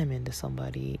I am into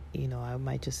somebody. I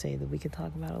might just say that we could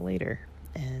talk about it later,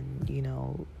 and,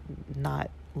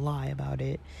 not lie about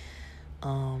it,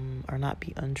 or not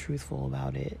be untruthful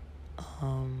about it.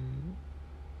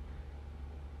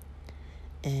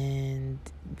 And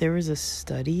there was a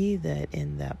study that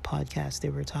in that podcast they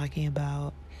were talking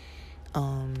about,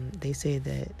 they say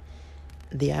that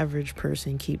the average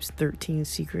person keeps 13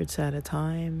 secrets at a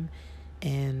time,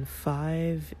 and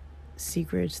 5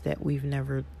 secrets that we've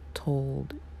never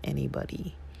told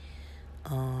anybody.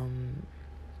 And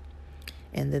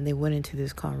then they went into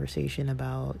this conversation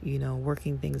about,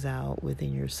 working things out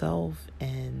within yourself,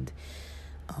 and,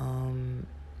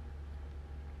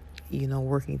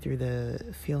 working through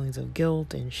the feelings of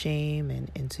guilt and shame and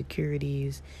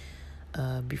insecurities,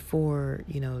 before,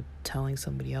 telling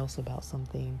somebody else about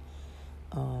something.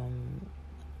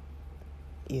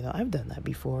 I've done that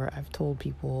before. I've told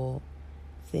people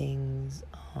things,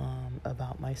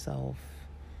 about myself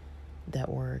that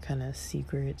were kind of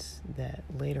secrets that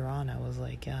later on I was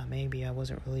like, yeah, maybe I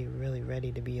wasn't really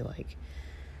ready to be like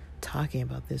talking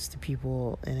about this to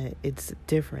people. And it's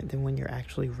different than when you're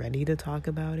actually ready to talk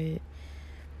about it.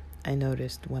 I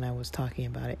noticed when I was talking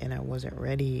about it and I wasn't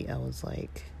ready, I was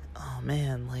like, oh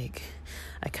man, like,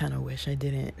 I kind of wish I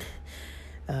didn't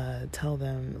tell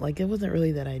them. Like, it wasn't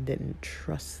really that I didn't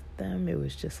trust them, it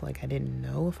was just like I didn't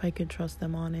know if I could trust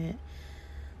them on it.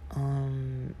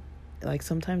 Like,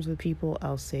 sometimes with people,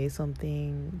 I'll say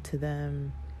something to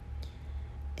them,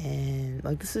 and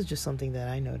like, this is just something that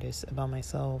I notice about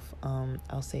myself.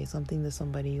 I'll say something to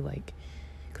somebody, like,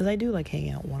 because I do like hang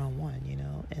out one-on-one,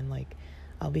 and like,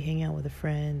 I'll be hanging out with a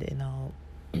friend and I'll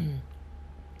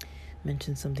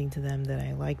mention something to them that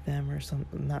I like them, or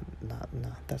no,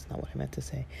 that's not what I meant to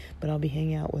say, but I'll be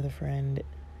hanging out with a friend.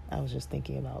 I was just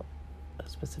thinking about a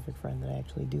specific friend that I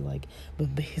actually do like,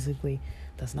 but basically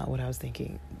that's not what I was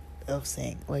thinking of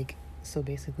saying. Like, so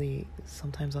basically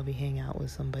sometimes I'll be hanging out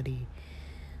with somebody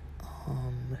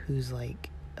who's like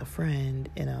a friend,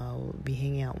 and I'll be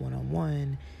hanging out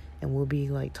one-on-one, and we'll be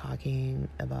like talking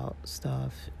about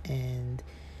stuff and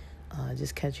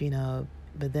just catching up.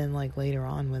 But then like later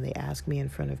on, when they ask me in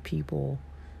front of people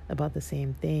about the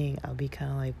same thing, I'll be kind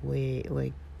of like, wait,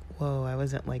 like, whoa, I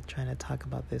wasn't like trying to talk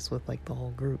about this with like the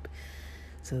whole group.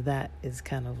 So that is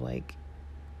kind of like,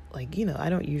 I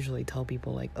don't usually tell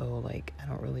people like, oh, like, I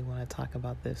don't really want to talk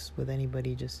about this with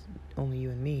anybody, just only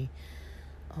you and me.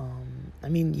 I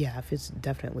mean, yeah, if it's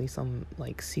definitely some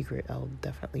like secret, I'll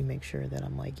definitely make sure that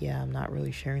I'm like, yeah, I'm not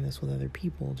really sharing this with other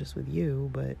people, just with you.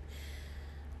 But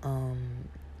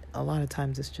a lot of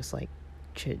times it's just like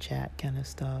chit chat kind of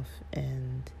stuff.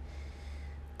 And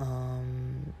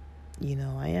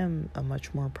I am a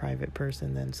much more private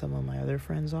person than some of my other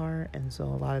friends are, and so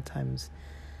a lot of times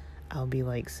I'll be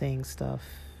like saying stuff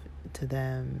to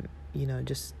them,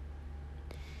 just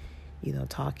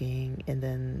talking, and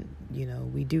then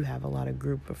we do have a lot of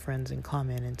group of friends in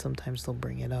common, and sometimes they'll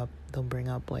bring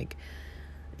up like,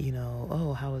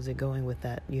 oh, how is it going with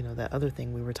that, that other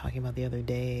thing we were talking about the other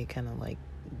day, kind of like,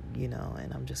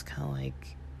 and I'm just kind of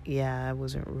like, yeah, I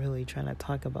wasn't really trying to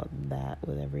talk about that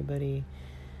with everybody.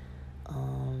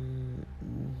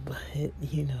 But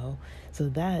so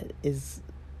that is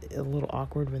a little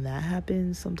awkward when that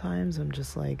happens. Sometimes I'm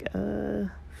just like, yeah,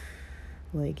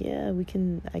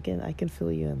 I can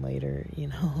fill you in later,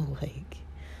 like,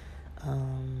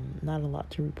 Not a lot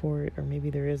to report, or maybe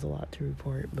there is a lot to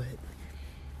report, but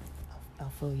I'll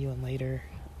fill you in later.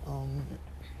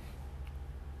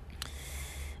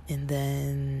 And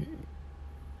then,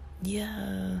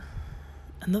 yeah,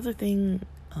 another thing,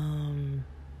 on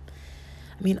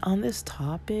this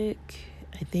topic,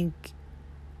 I think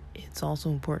it's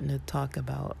also important to talk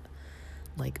about,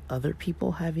 like, other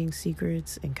people having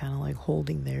secrets and kind of, like,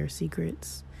 holding their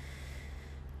secrets.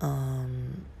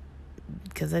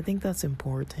 Because I think that's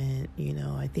important,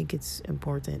 I think it's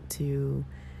important to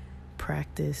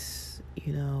practice,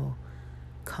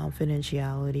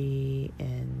 confidentiality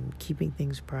and keeping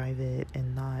things private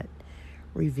and not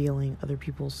revealing other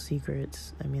people's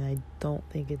secrets. I don't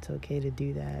think it's okay to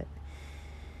do that.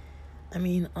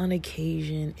 On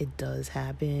occasion it does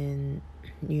happen,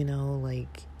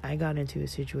 like I got into a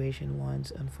situation once,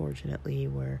 unfortunately,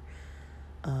 where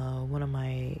one of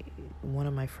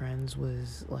my friends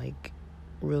was like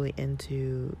really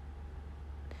into,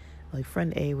 like,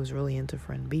 friend A was really into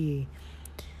friend B,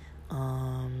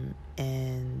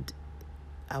 and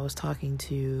I was talking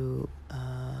to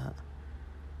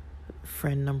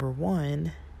friend number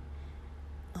one,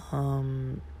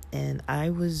 and I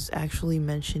was actually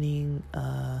mentioning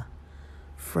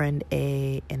friend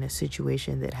A in a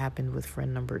situation that happened with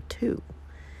friend number two,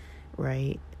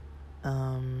 right?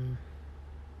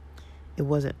 It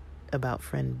wasn't about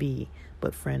friend B,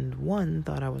 but friend one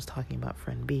thought I was talking about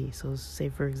friend B. So say,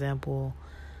 for example,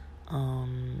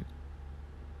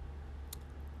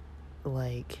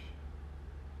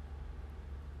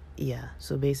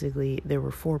 so basically there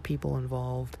were 4 people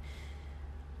involved.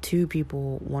 2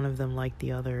 people, one of them liked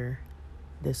the other.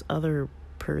 This other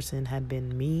person had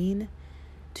been mean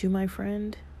to my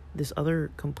friend. This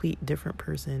other complete different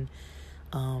person,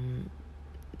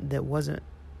 that wasn't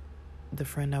the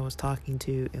friend I was talking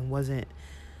to, and wasn't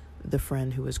the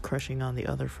friend who was crushing on the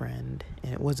other friend,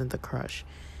 and it wasn't the crush.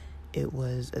 It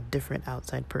was a different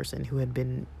outside person who had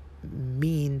been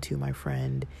mean to my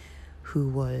friend, who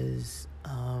was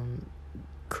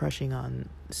crushing on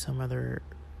some other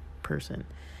person.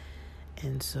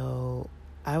 And so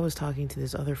I was talking to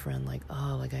this other friend, like,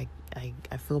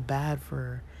 I feel bad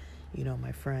for,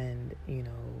 my friend,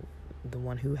 the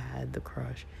one who had the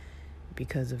crush,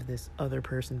 because of this other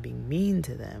person being mean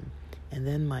to them. And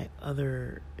then my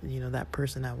other, that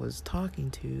person I was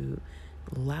talking to,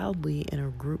 loudly in a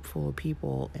room full of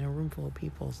people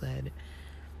said,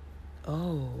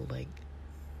 oh, like,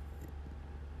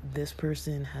 this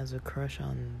person has a crush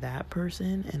on that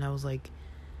person. And I was like,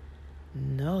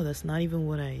 no, that's not even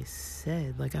what I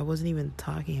said. Like, I wasn't even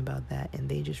talking about that, and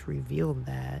they just revealed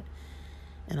that.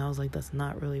 And I was like, that's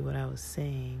not really what I was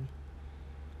saying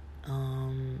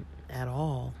at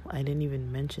all. I didn't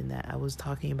even mention that. I was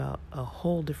talking about a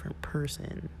whole different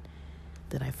person,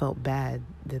 that I felt bad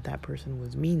that person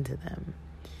was mean to them.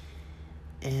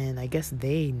 And I guess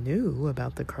they knew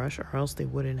about the crush, or else they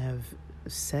wouldn't have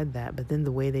said that. But then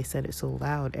the way they said it so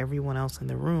loud, everyone else in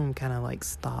the room kind of like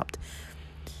stopped.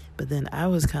 But then I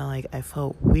was kind of like, I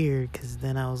felt weird, because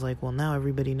then I was like, well, now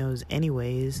everybody knows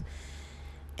anyways.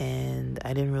 And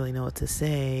I didn't really know what to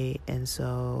say. And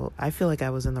so I feel like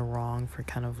I was in the wrong for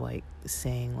kind of like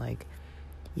saying, like,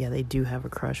 yeah, they do have a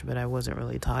crush, but I wasn't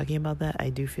really talking about that. I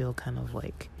do feel kind of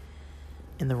like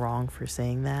in the wrong for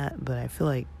saying that. But I feel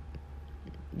like,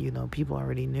 people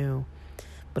already knew.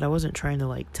 But I wasn't trying to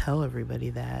like tell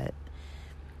everybody that.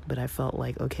 But I felt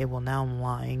like, okay, well, now I'm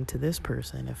lying to this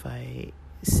person if I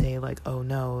say, like, oh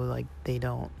no, like, they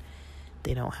don't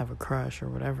have a crush or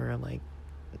whatever, like,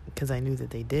 because I knew that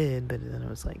they did. But then it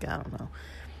was like, I don't know.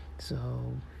 So,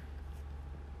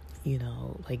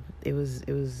 like, it was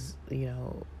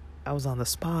I was on the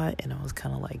spot, and I was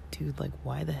kind of like, dude, like,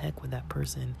 why the heck would that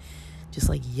person just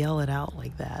like yell it out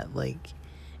like that? Like,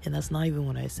 and that's not even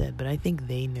what I said. But I think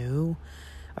they knew,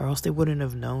 or else they wouldn't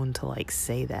have known to like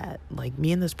say that. Like,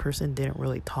 me and this person didn't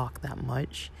really talk that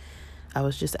much. I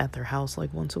was just at their house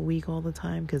like once a week all the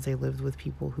time, because they lived with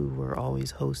people who were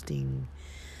always hosting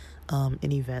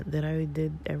an event that I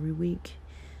did every week,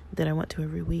 that I went to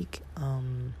every week.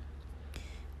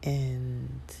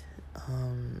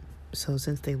 So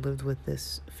since they lived with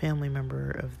this family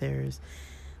member of theirs,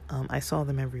 I saw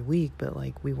them every week, but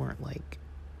like we weren't like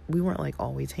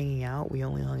always hanging out. We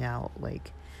only hung out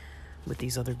like with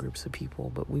these other groups of people,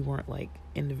 but we weren't like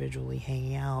individually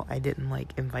hanging out. I didn't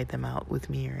like invite them out with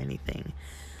me or anything.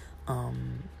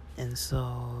 And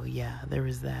so yeah, there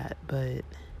was that. But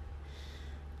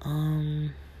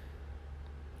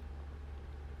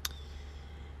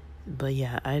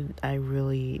yeah, I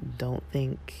really don't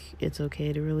think it's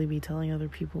okay to really be telling other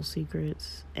people's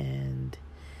secrets. And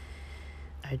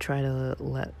I try to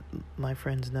let my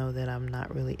friends know that I'm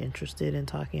not really interested in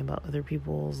talking about other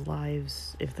people's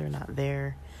lives if they're not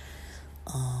there.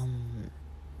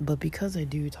 But because I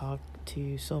do talk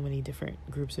to so many different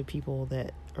groups of people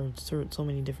or so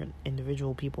many different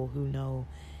individual people who know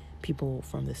people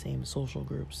from the same social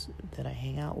groups that I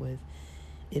hang out with,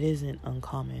 it isn't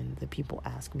uncommon that people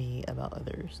ask me about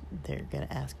others. They're going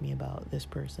to ask me about this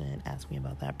person, ask me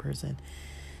about that person.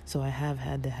 So I have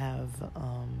had to have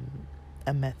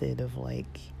a method of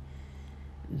like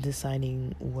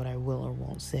deciding what I will or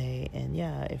won't say. And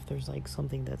yeah, if there's like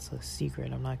something that's a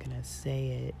secret, I'm not going to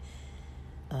say it.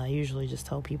 I usually just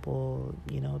tell people,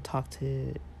 talk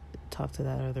to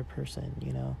that other person,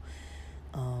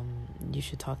 you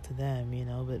should talk to them,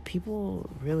 but people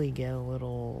really get a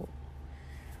little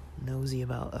nosy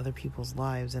about other people's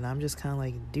lives, and I'm just kind of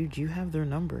like, dude, you have their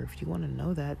number. If you want to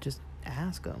know that, just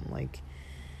ask them. Like,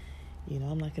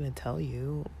 I'm not going to tell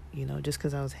you, just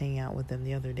because I was hanging out with them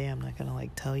the other day, I'm not going to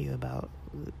like tell you about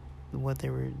what they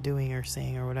were doing or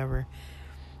saying or whatever.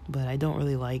 But I don't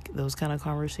really like those kind of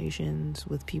conversations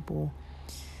with people.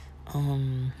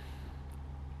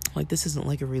 Like, this isn't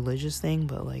like a religious thing,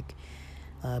 but like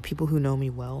people who know me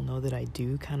well know that I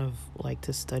do kind of like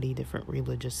to study different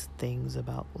religious things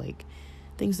about like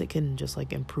things that can just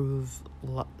like improve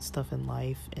stuff in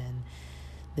life. And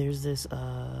there's this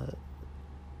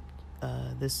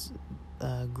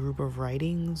group of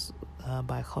writings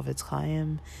by Chofetz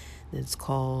Chaim that's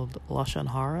called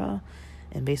Lashon Hara.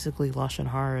 And basically Lashon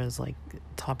Hara is like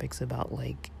topics about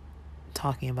like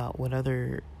talking about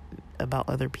about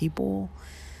other people.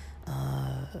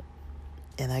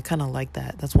 And I kind of like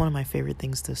that. That's one of my favorite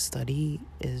things to study,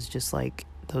 is just like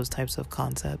those types of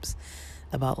concepts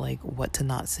about like what to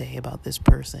not say about this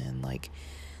person, like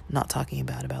not talking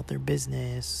bad about their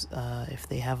business, if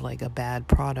they have like a bad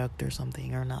product or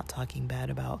something, or not talking bad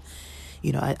about,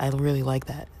 I really like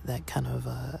that kind of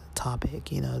topic,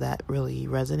 that really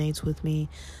resonates with me.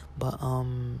 But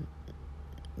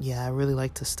yeah, I really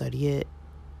like to study it,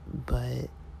 but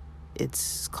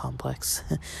it's complex.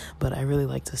 But I really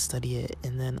like to study it.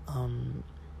 And then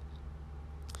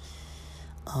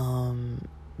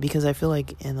because I feel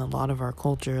like in a lot of our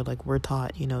culture, like we're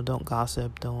taught, don't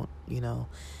gossip, don't,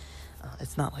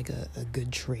 it's not like a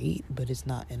good trait, but it's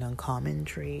not an uncommon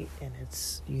trait. And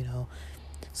it's,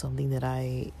 something that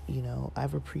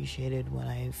I've appreciated when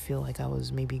I feel like I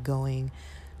was maybe going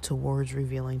towards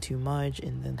revealing too much,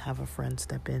 and then have a friend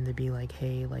step in to be like,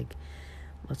 hey, like,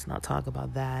 let's not talk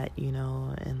about that,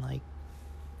 and like,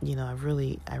 I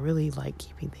really like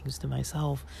keeping things to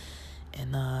myself.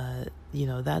 And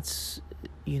that's,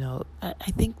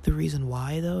 I think the reason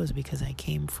why though is because I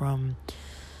came from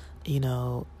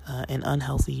an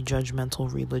unhealthy,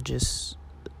 judgmental, religious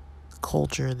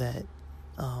culture that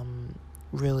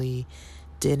really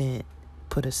didn't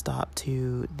put a stop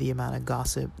to the amount of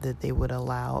gossip that they would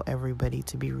allow everybody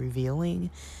to be revealing.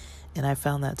 And I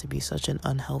found that to be such an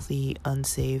unhealthy,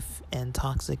 unsafe, and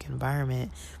toxic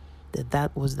environment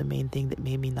that was the main thing that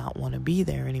made me not want to be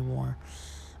there anymore.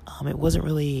 It wasn't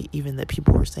really even that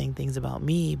people were saying things about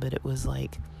me, but it was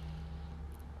like,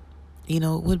 it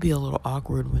would be a little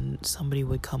awkward when somebody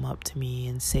would come up to me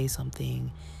and say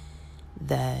something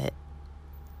that,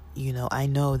 I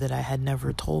know that I had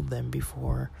never told them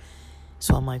before.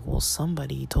 So I'm like, well,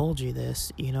 somebody told you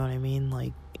this, you know what I mean?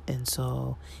 Like, and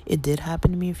so it did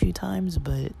happen to me a few times,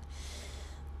 but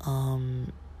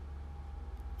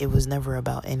it was never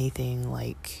about anything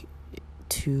like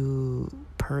too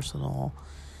personal.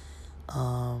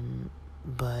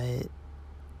 But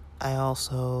I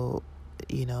also,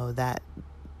 that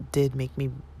did make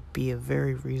me be a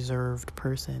very reserved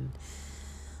person.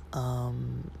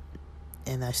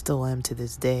 And I still am to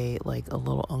this day, like a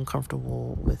little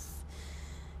uncomfortable with,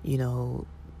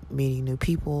 meeting new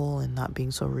people and not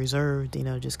being so reserved,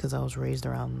 just because I was raised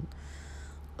around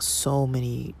so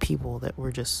many people that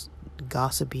were just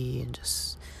gossipy and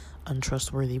just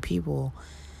untrustworthy people,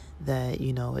 that,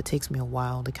 it takes me a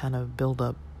while to kind of build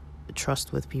up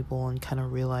trust with people and kind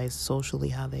of realize socially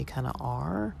how they kind of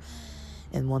are.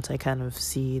 And once I kind of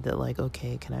see that, like,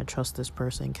 okay, can I trust this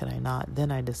person? Can I not?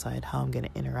 Then I decide how I'm going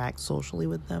to interact socially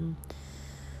with them.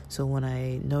 So when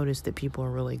I notice that people are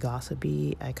really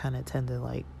gossipy, I kind of tend to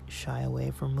like shy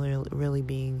away from really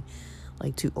being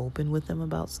like too open with them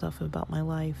about stuff about my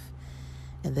life.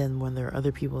 And then when there are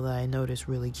other people that I notice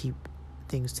really keep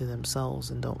things to themselves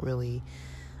and don't really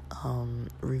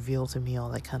reveal to me all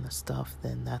that kind of stuff,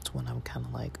 then that's when I'm kind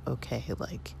of like, okay,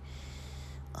 like,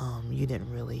 you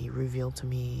didn't really reveal to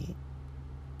me,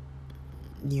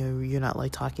 you're not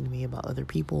like talking to me about other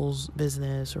people's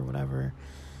business or whatever.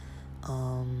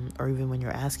 or even when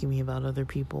you're asking me about other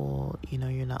people,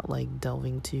 you're not like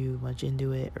delving too much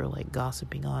into it or like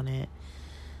gossiping on it.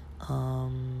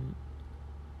 I'm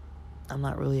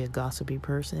not really a gossipy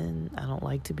person. I don't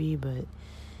like to be, but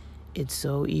it's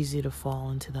so easy to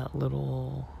fall into that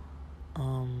little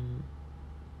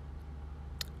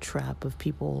trap of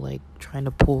people like trying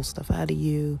to pull stuff out of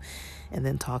you and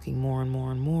then talking more and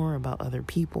more and more about other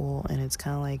people. And it's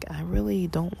kind of like, I really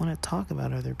don't want to talk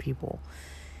about other people.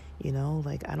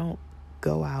 Like I don't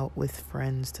go out with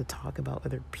friends to talk about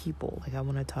other people. Like I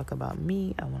want to talk about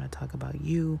me. I want to talk about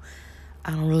you. I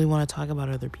don't really want to talk about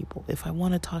other people. If I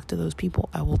want to talk to those people,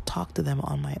 I will talk to them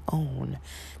on my own.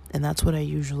 And that's what I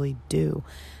usually do.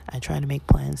 I try to make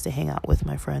plans to hang out with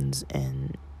my friends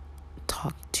and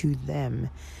talk to them.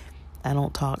 I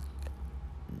don't talk,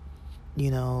 I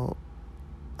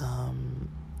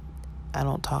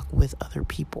don't talk with other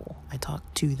people. I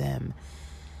talk to them.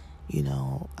 I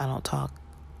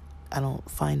don't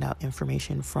find out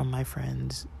information from my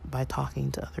friends by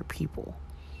talking to other people.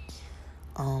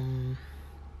 I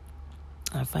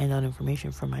find out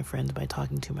information from my friends by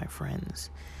talking to my friends,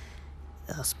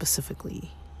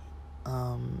 specifically.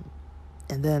 And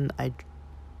then I,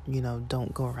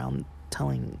 don't go around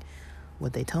telling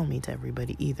what they tell me to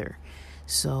everybody either.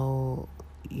 So,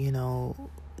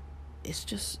 it's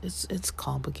just, it's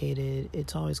complicated.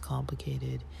 It's always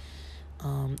complicated.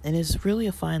 And it's really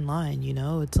a fine line,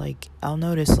 it's like, I'll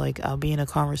notice, like, I'll be in a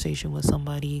conversation with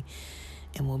somebody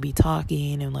and we'll be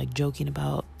talking and like joking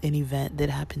about an event that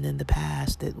happened in the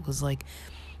past. It was like,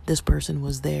 this person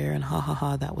was there and ha ha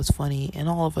ha, that was funny. And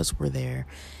all of us were there,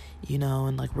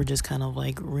 and like, we're just kind of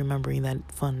like remembering that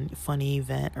funny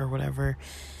event or whatever.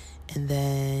 And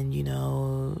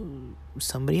then,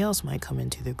 somebody else might come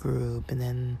into the group and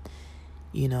then,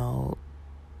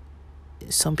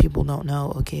 some people don't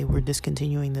know, okay, we're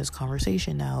discontinuing this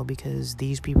conversation now because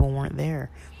these people weren't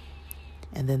there.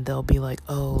 And then they'll be like,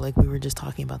 oh, like we were just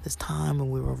talking about this time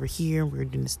and we were over here and we were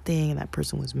doing this thing and that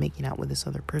person was making out with this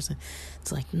other person.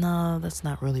 It's like, no, that's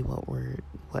not really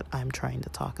what I'm trying to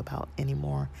talk about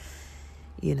anymore.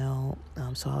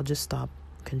 So I'll just stop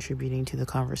contributing to the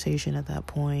conversation at that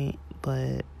point.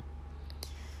 But,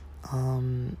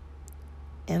 and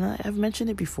I've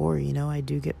mentioned it before, I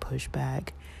do get pushback.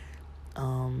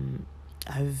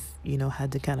 I've,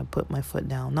 had to kind of put my foot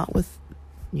down, not with,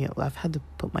 I've had to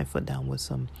put my foot down with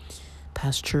some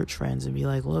past church friends and be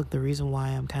like, look, the reason why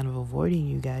I'm kind of avoiding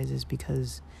you guys is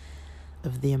because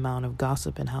of the amount of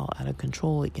gossip and how out of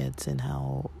control it gets and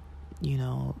how,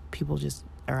 people just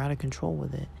are out of control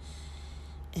with it.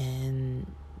 And,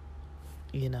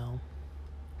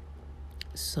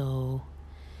 so,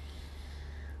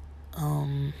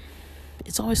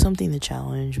 it's always something to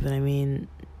challenge, but I mean,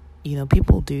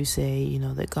 people do say,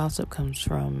 that gossip comes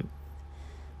from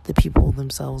the people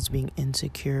themselves being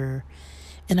insecure.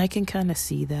 And I can kind of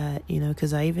see that,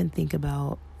 because I even think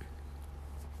about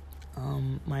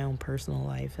my own personal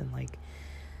life and like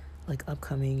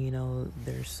upcoming,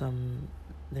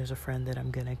 there's a friend that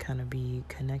I'm gonna kind of be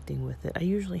connecting with that I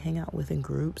usually hang out with in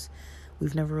groups.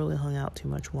 We've never really hung out too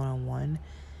much one-on-one.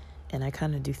 And I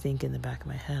kind of do think in the back of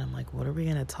my head, I'm like, what are we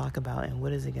going to talk about and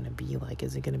what is it going to be like?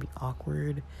 Is it going to be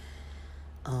awkward?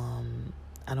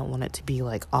 I don't want it to be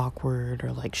like awkward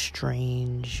or like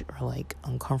strange or like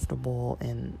uncomfortable.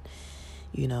 And,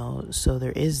 so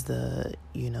there is the,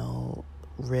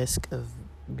 risk of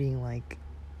being like,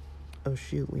 oh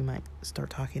shoot, we might start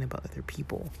talking about other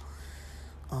people.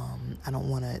 I don't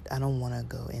want to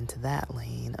go into that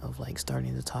lane of like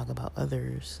starting to talk about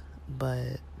others,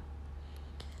 but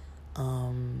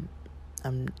I'm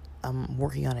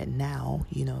working on it now,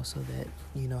 so that,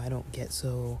 I don't get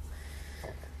so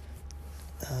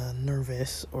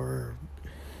nervous or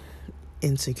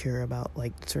insecure about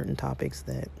like certain topics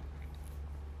that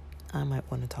I might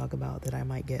want to talk about, that I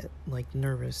might get like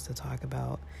nervous to talk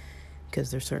about,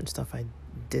 because there's certain stuff I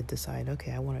did decide,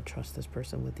 okay, I want to trust this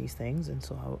person with these things, and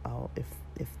so I'll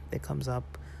if it comes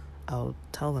up, I'll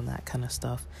tell them that kind of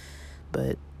stuff.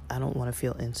 But I don't want to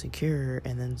feel insecure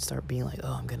and then start being like,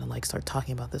 oh, I'm gonna like start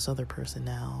talking about this other person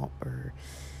now, or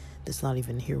that's not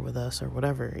even here with us or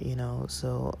whatever,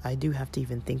 so I do have to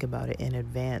even think about it in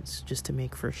advance just to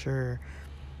make for sure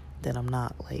that I'm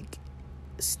not like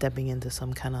stepping into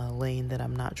some kind of lane that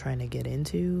I'm not trying to get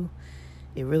into.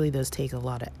 It really does take a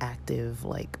lot of active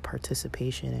like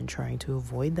participation in trying to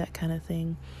avoid that kind of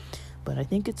thing. But I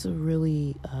think it's a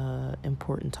really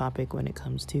important topic when it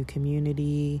comes to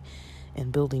community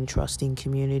and building trusting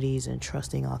communities and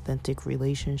trusting authentic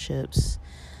relationships.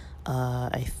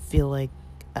 I feel like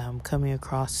I'm coming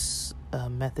across a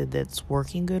method that's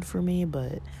working good for me,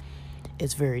 but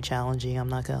it's very challenging, I'm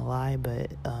not gonna lie,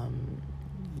 but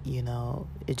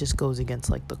it just goes against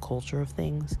like the culture of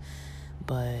things.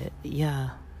 But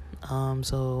yeah,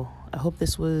 so I hope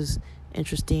this was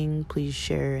interesting. Please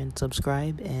share and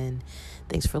subscribe, and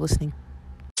thanks for listening.